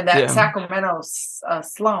 And that Sacramento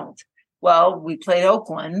slumped. Well, we played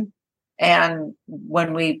Oakland, and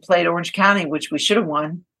when we played Orange County, which we should have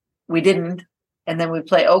won, we didn't. And then we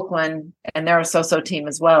play Oakland, and they're a so-so team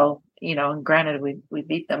as well. And granted, we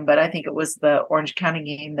beat them, but I think it was the Orange County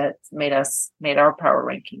game that made our power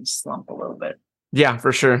rankings slump a little bit. Yeah,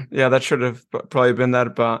 for sure. Yeah, that should have probably been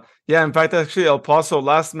that. But yeah, in fact, actually, El Paso,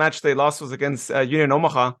 last match they lost was against Union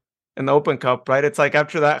Omaha in the Open Cup, right? It's like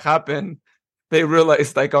after that happened, they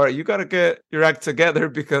realized, like, all right, you got to get your act together,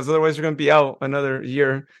 because otherwise you're going to be out another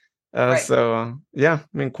year. Right. So, yeah,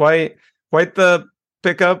 I mean, quite the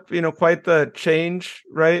pickup, quite the change,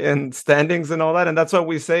 right? And standings and all that. And that's what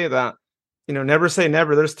we say, that, never say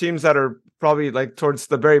never. There's teams that are probably like towards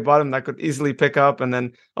the very bottom that could easily pick up, and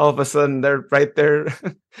then all of a sudden they're right there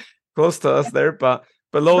close to us there. But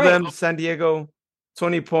below them, San Diego,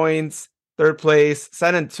 20 points, 3rd place.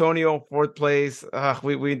 San Antonio, 4th place.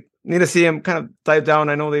 We need to see them kind of dive down.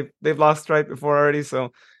 I know they've lost right before already,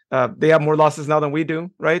 so they have more losses now than we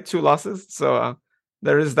do, right? 2 losses. So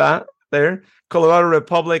there is that there. Colorado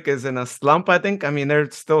Republic is in a slump, I think. I mean,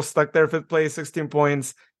 they're still stuck there, 5th place, 16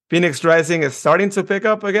 points. Phoenix Rising is starting to pick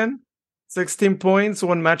up again, 16 points,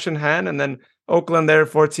 1 match in hand. And then Oakland there,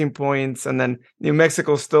 14 points. And then New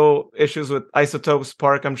Mexico still issues with Isotopes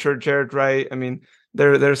Park. I'm sure, Jared, right? I mean,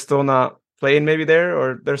 they're still not playing maybe there,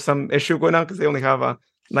 or there's some issue going on because they only have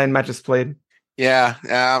 9 matches played. Yeah,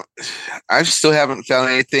 I still haven't found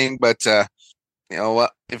anything, but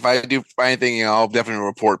if I do find anything, I'll definitely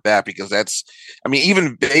report back, because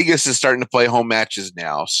even Vegas is starting to play home matches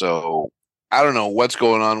now. So I don't know what's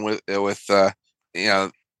going on with the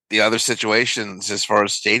other situations as far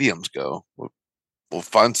as stadiums go. We'll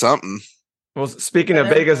find something. Well, speaking of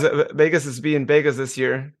Vegas, Vegas is being Vegas this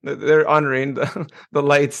year. They're honoring the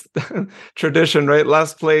Lights tradition, right?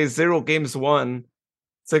 Last play, 0 games won,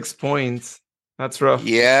 6 points. That's rough.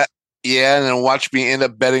 Yeah. And then watch me end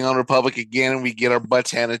up betting on Republic again, and we get our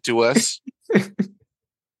butts handed to us.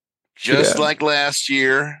 Just like last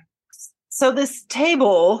year. So this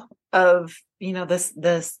table of,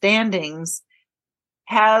 the standings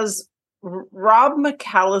has Rob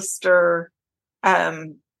McAllister.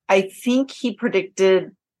 I think he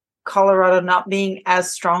predicted Colorado not being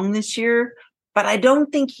as strong this year, but I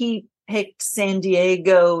don't think he picked San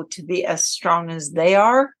Diego to be as strong as they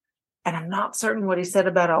are. And I'm not certain what he said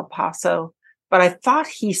about El Paso, but I thought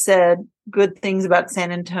he said good things about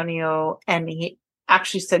San Antonio, and he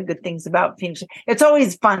actually said good things about Phoenix. It's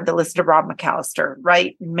always fun to listen to Rob McAllister,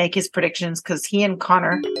 right? And make his predictions, because he and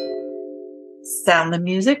Connor, sound the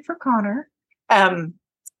music for Connor.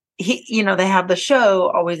 they have the show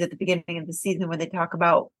always at the beginning of the season when they talk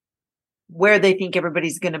about where they think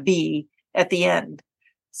everybody's going to be at the end.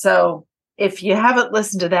 So if you haven't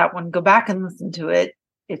listened to that one, go back and listen to it.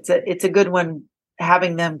 It's a good one,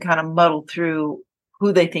 having them kind of muddle through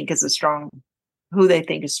who they think is strong in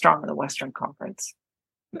the Western Conference.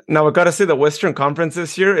 Now, I got to say the Western Conference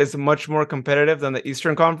this year is much more competitive than the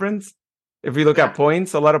Eastern Conference. If we look at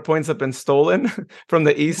points, a lot of points have been stolen from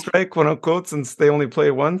the East, right, quote unquote, since they only play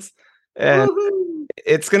once. And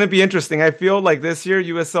it's going to be interesting. I feel like this year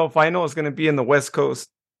USL final is going to be in the West Coast.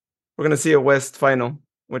 We're going to see a West final,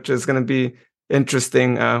 which is going to be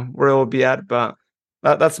interesting where it will be at. But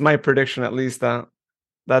that's my prediction, at least.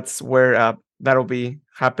 That's where that'll be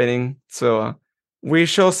happening. So we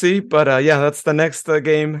shall see. But that's the next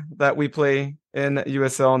game that we play in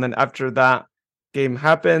USL. And then after that game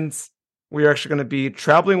happens, we are actually going to be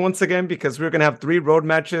traveling once again because we're going to have 3 road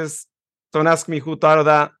matches. Don't ask me who thought of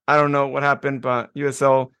that. I don't know what happened, but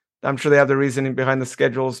USL, I'm sure they have the reasoning behind the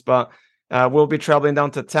schedules. But we'll be traveling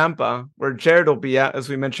down to Tampa, where Jared will be at, as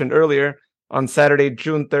we mentioned earlier, on Saturday,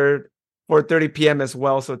 June 3rd, 4:30 p.m. as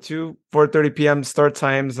well. So 4:30 p.m. start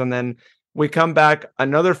times. And then we come back,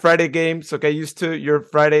 another Friday game. So get used to your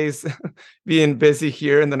Fridays being busy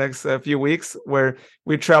here in the next few weeks, where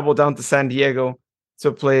we travel down to San Diego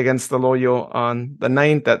to play against the Loyo on the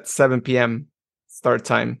 9th at 7 p.m. start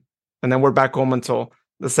time. And then we're back home until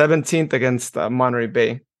the 17th against Monterey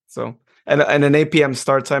Bay. So and an 8 p.m.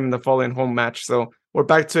 start time in the following home match. So we're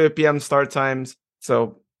back to 8 p.m. start times.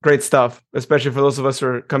 So great stuff, especially for those of us who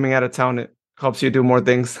are coming out of town. It helps you do more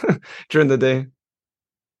things during the day.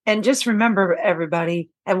 And just remember, everybody,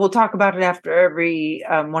 and we'll talk about it after every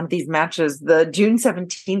one of these matches, the June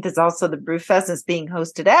 17th is also the Brewfest. It's being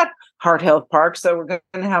hosted at Heart Health Park. So we're going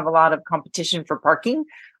to have a lot of competition for parking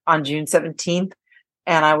on June 17th.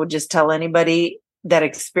 And I would just tell anybody that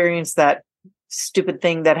experienced that stupid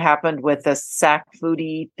thing that happened with the sack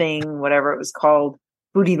foodie thing, whatever it was called,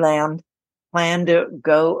 Foodie Land, plan to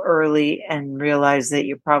go early and realize that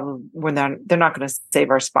they're not going to save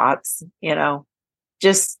our spots,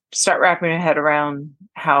 Just start wrapping your head around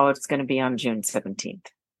how it's going to be on June 17th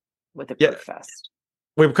with the Brewfest.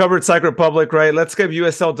 We've covered Czech Republic, right? Let's give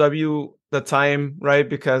USLW the time, right?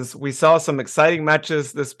 Because we saw some exciting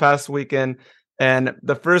matches this past weekend. And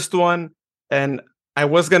the first one, and I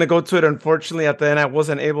was going to go to it, unfortunately, at the end, I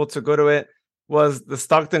wasn't able to go to it, was the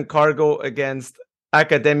Stockton Cargo against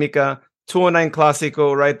Academica 209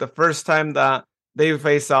 Clásico, right? The first time that they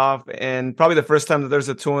face off, and probably the first time that there's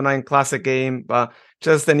a 209 Classic game, but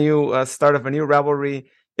just a new start of a new rivalry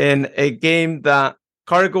in a game that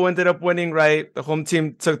Cargo ended up winning, right? The home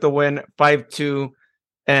team took the win 5-2,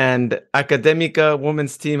 and Academica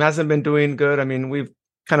women's team hasn't been doing good. I mean, we've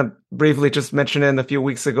kind of briefly just mentioned it a few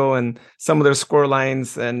weeks ago and some of their score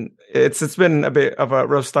lines, and it's been a bit of a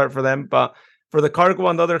rough start for them. But for the Cargo,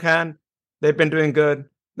 on the other hand, they've been doing good.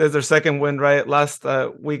 There's their second win, right? Last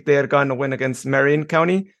week, they had gotten a win against Marion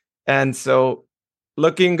County. And so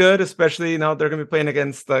looking good, especially now they're going to be playing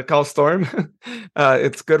against Cal Storm.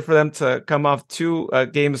 It's good for them to come off 2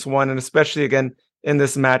 games won, and especially, again, in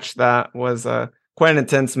this match that was quite an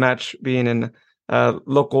intense match, being in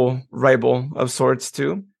local rival of sorts,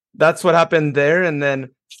 too. That's what happened there. And then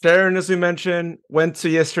Sharon, as we mentioned, went to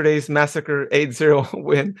yesterday's Massacre 8-0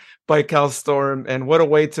 win by Cal Storm. And what a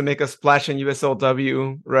way to make a splash in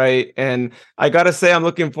USLW, right? And I got to say, I'm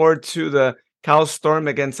looking forward to the Cal Storm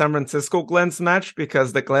against San Francisco Glens match,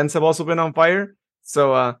 because the Glens have also been on fire.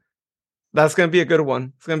 So that's going to be a good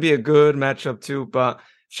one. It's going to be a good matchup, too. But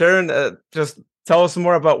Sharon, just tell us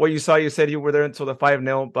more about what you saw. You said you were there until the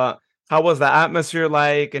 5-0, but how was the atmosphere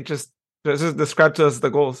like? And just describe to us the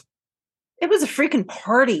goals. It was a freaking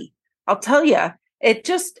party. I'll tell you,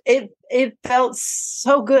 it felt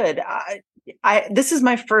so good. This is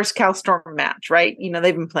my first Cal Storm match, right?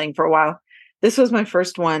 They've been playing for a while. This was my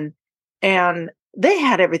first one, and they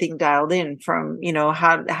had everything dialed in from,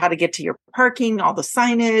 how to get to your parking, all the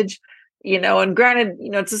signage, and granted,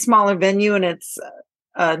 it's a smaller venue and it's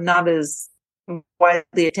not as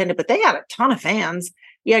widely attended, but they had a ton of fans.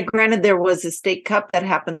 Yeah, granted, there was a state cup that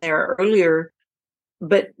happened there earlier,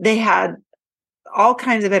 but they had all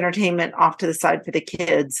kinds of entertainment off to the side for the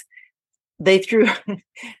kids. They threw,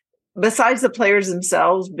 besides the players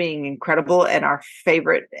themselves being incredible, and our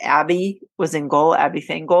favorite Abby was in goal, Abby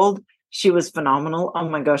Fangold. She was phenomenal. Oh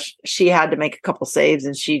my gosh, she had to make a couple saves,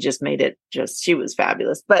 and she just made it she was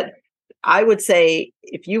fabulous. But I would say,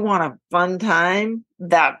 if you want a fun time,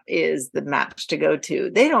 that is the match to go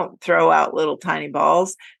to. They don't throw out little tiny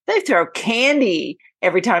balls. They throw candy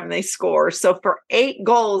every time they score. So for 8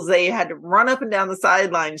 goals, they had to run up and down the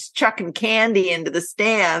sidelines, chucking candy into the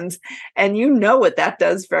stands. And you know what that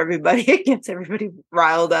does for everybody. It gets everybody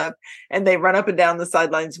riled up. And they run up and down the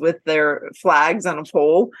sidelines with their flags on a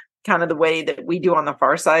pole, kind of the way that we do on the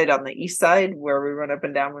far side, on the east side, where we run up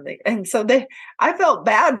and down and so I felt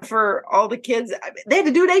bad for all the kids. I mean, they had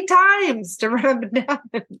to do it 8 times to run up and down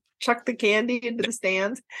and chuck the candy into the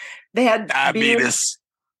stands. They had diabetes.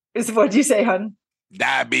 What'd you say, hon?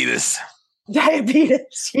 Diabetes.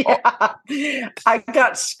 Yeah. I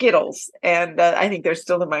got Skittles, and I think they're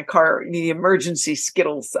still in my car. The emergency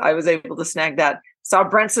Skittles. I was able to snag that. Saw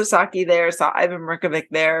Brent Sasaki there. Saw Ivan Mrkovic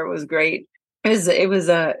there. It was great. It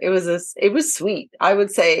was sweet. I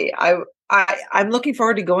would say I'm looking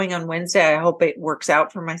forward to going on Wednesday. I hope it works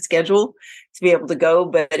out for my schedule to be able to go.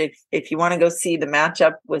 But if you want to go see the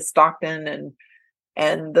matchup with Stockton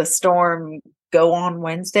and the Storm, go on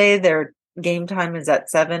Wednesday. Their game time is at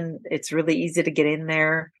 7. It's really easy to get in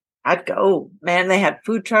there. I'd go, man. They had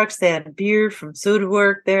food trucks. They had beer from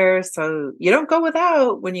Soderwerk there. So you don't go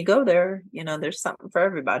without when you go there. There's something for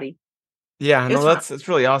everybody. Yeah, no, it's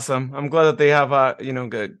really awesome. I'm glad that they have a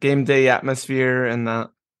good game day atmosphere, and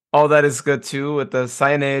all that is good too with the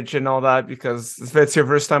signage and all that, because if it's your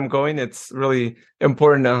first time going, it's really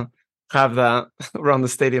important to have that around the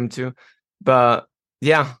stadium too. But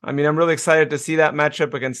yeah, I mean, I'm really excited to see that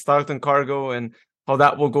matchup against Stockton Cargo and how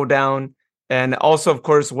that will go down. And also, of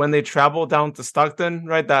course, when they travel down to Stockton,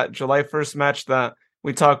 right, that July 1st match that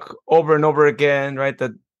we talk over and over again, right,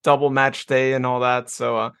 the double match day and all that.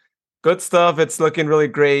 So good stuff. It's looking really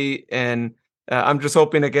great. And I'm just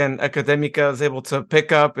hoping, again, Academica is able to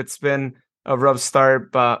pick up. It's been a rough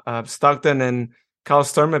start, but Stockton and Cal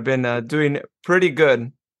Storm have been doing pretty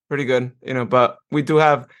good. But we do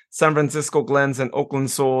have San Francisco Glens and Oakland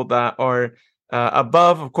Soul that are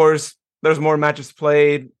above. Of course, there's more matches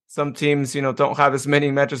played. Some teams, don't have as many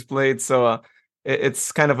matches played. So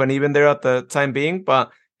it's kind of uneven there at the time being.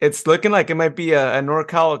 But it's looking like it might be a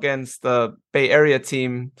NorCal against the Bay Area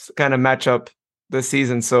team kind of matchup this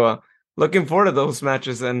season. So looking forward to those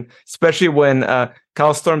matches, and especially when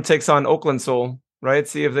Cal Storm takes on Oakland Soul, right?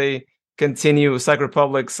 See if they continue Sac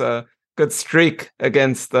Republic's good streak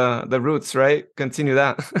against the Roots, right? Continue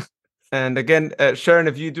that. And again, Sharon,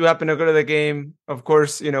 if you do happen to go to the game, of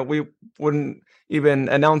course, we wouldn't even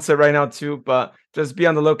announce it right now too, but just be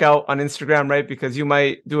on the lookout on Instagram, right? Because you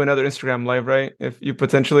might do another Instagram live, right? If you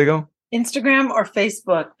potentially go. Instagram or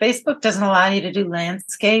Facebook. Facebook doesn't allow you to do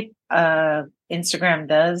landscape. Instagram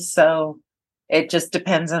does. So it just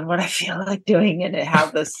depends on what I feel like doing and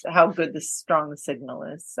how strong the signal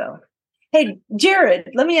is. So, hey,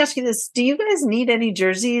 Jared, let me ask you this. Do you guys need any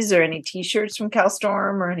jerseys or any t-shirts from Cal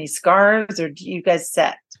Storm or any scarves, or do you guys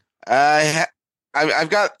set? I've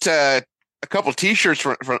got a couple t-shirts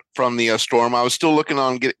from the Storm. I was still looking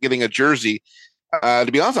on getting a jersey. To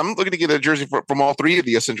be honest, I'm looking to get a jersey from all 3 of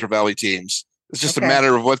the Central Valley teams. It's just a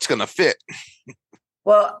matter of what's going to fit.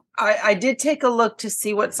 Well, I did take a look to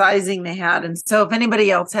see what sizing they had. And so if anybody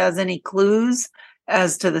else has any clues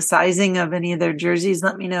as to the sizing of any of their jerseys,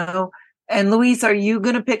 let me know. And Luis, are you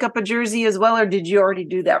going to pick up a jersey as well, or did you already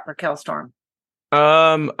do that for Cal Storm?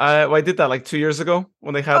 I did that like 2 years ago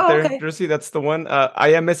when they had their jersey. That's the one.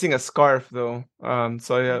 I am missing a scarf though.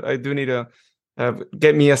 So I do need to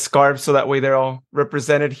get me a scarf so that way they're all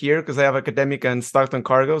represented here, because I have Academica and Stockton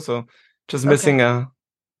Cargo. So just missing a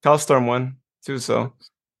Cal Storm one too.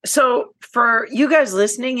 So for you guys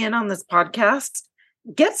listening in on this podcast,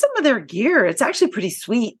 get some of their gear. It's actually pretty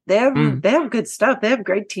sweet. They have good stuff. They have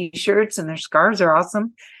great t-shirts, and their scarves are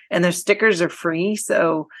awesome, and their stickers are free.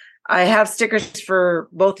 So I have stickers for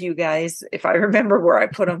both you guys, if I remember where I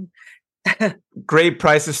put them. Great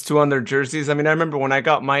prices too on their jerseys. I mean, I remember when I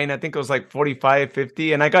got mine, I think it was like $45,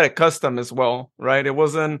 $50, and I got it custom as well, right? It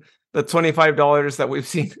wasn't the $25 that we've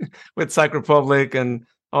seen with Sac Republic and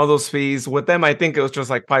all those fees. With them, I think it was just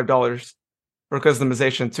like $5 for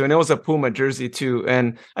customization too. And it was a Puma jersey too.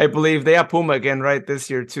 And I believe they have Puma again, right, this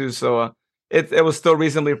year too. So it was still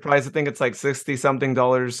reasonably priced. I think it's like $60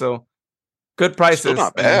 something. So good prices. Still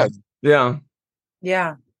not bad. Yeah.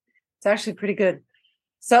 It's actually pretty good.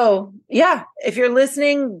 So yeah, if you're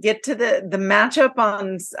listening, get to the matchup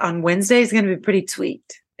on Wednesday is going to be pretty sweet.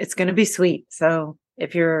 It's going to be sweet. So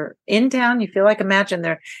if you're in town, you feel like a match, and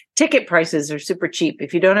their ticket prices are super cheap.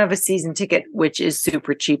 If you don't have a season ticket, which is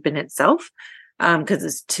super cheap in itself, because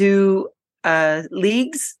it's 2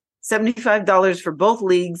 leagues, $75 for both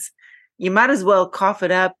leagues. You might as well cough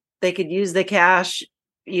it up. They could use the cash.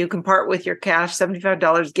 You can part with your cash.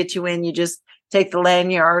 $75 get you in. You just take the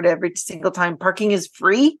lanyard every single time. Parking is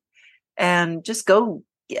free, and just go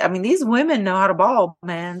I mean, these women know how to ball,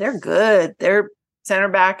 man. They're good. Their center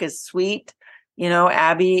back is sweet.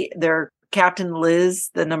 Abby, their captain Liz,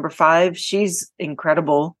 the number 5, she's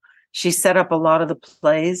incredible. She set up a lot of the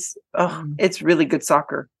plays. Oh, it's really good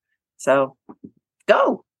soccer. So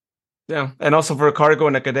go. Yeah. And also for Cargo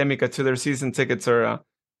and Academica too, their season tickets are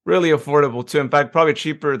really affordable too. In fact, probably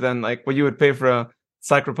cheaper than like what you would pay for a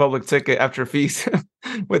Sac Republic ticket after fees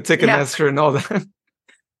with Ticketmaster and all that.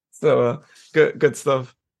 So good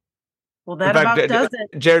stuff. Well, that fact, about does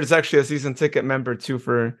it. Jared's actually a season ticket member too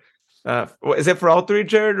for is it for all 3,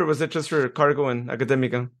 Jared, or was it just for Cargo and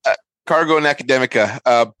Academica? Cargo and Academica.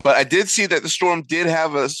 But I did see that the Storm did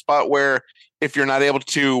have a spot where if you're not able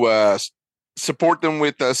to support them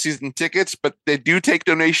with season tickets, but they do take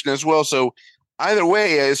donation as well. So either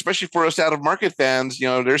way, especially for us out of market fans,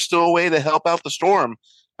 there's still a way to help out the Storm.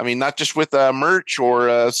 I mean, not just with merch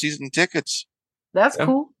or season tickets. That's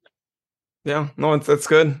cool. Yeah, no, it's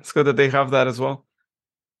good. It's good that they have that as well.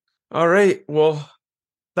 All right. Well,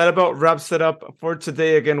 that about wraps it up for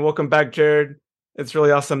today. Again, welcome back, Jared. It's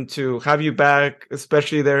really awesome to have you back,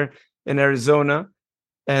 especially there in Arizona.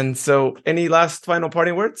 And so any last final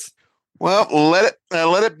parting words? Well, let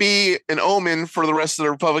it be an omen for the rest of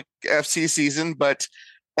the Republic FC season. But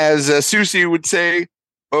as Susie would say,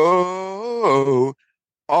 oh,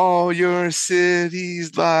 all your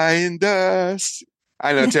cities lie in dust.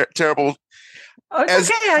 I know, terrible. Oh, it's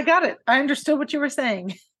okay. I got it. I understood what you were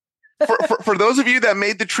saying. for those of you that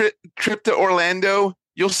made the trip to Orlando,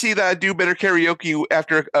 you'll see that I do better karaoke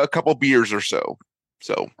after a couple beers or so.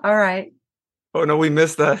 So, all right. Oh no, we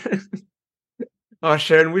missed that. Oh,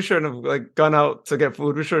 Sharon, we shouldn't have gone out to get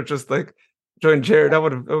food. We should have just joined Jared. That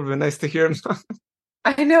would have been nice to hear him.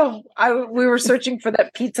 I know. We were searching for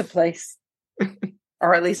that pizza place,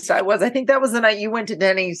 or at least I was. I think that was the night you went to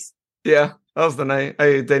Denny's. Yeah, that was the night I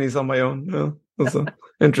ate Denny's on my own. Yeah, it was an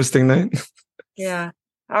interesting night. Yeah.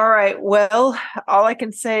 All right. Well, all I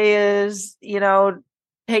can say is,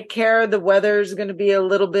 take care. The weather is going to be a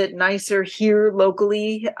little bit nicer here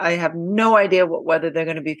locally. I have no idea what weather they're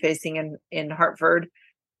going to be facing in Hartford,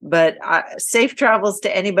 but safe travels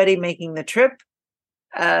to anybody making the trip,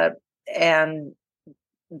 and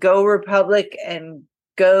go Republic and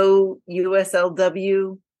go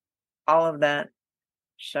USLW, all of that.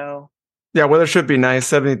 So yeah, weather should be nice.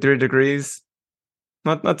 73 degrees.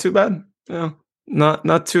 Not too bad. Yeah.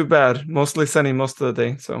 Not too bad. Mostly sunny most of the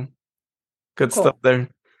day. So good stuff there.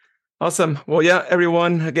 Awesome. Well, yeah,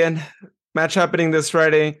 everyone, again, match happening this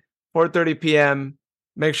Friday, 4:30 p.m.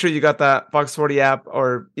 Make sure you got that Fox 40 app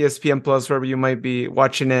or ESPN Plus, wherever you might be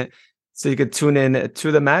watching it, so you could tune in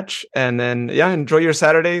to the match. And then, enjoy your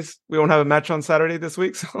Saturdays. We won't have a match on Saturday this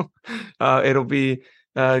week, so it'll be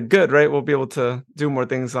good, right? We'll be able to do more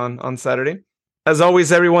things on Saturday. As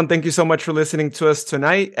always, everyone, thank you so much for listening to us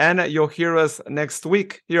tonight, and you'll hear us next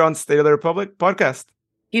week here on State of the Republic podcast.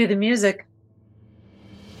 Cue the music.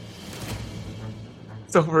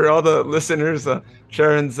 So for all the listeners,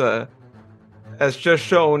 Sharon's has just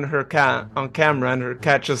shown her cat on camera, and her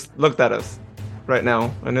cat just looked at us right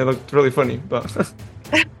now, and it looked really funny. But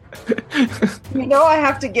I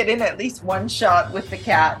have to get in at least one shot with the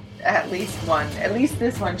cat, at least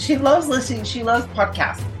this one. She loves listening. She loves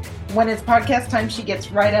podcasts. When it's podcast time, she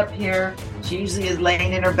gets right up here. She usually is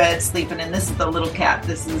laying in her bed sleeping, and this is the little cat.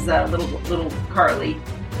 This is little Carly.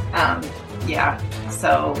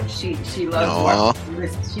 So she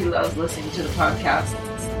loves listening to the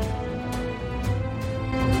podcast.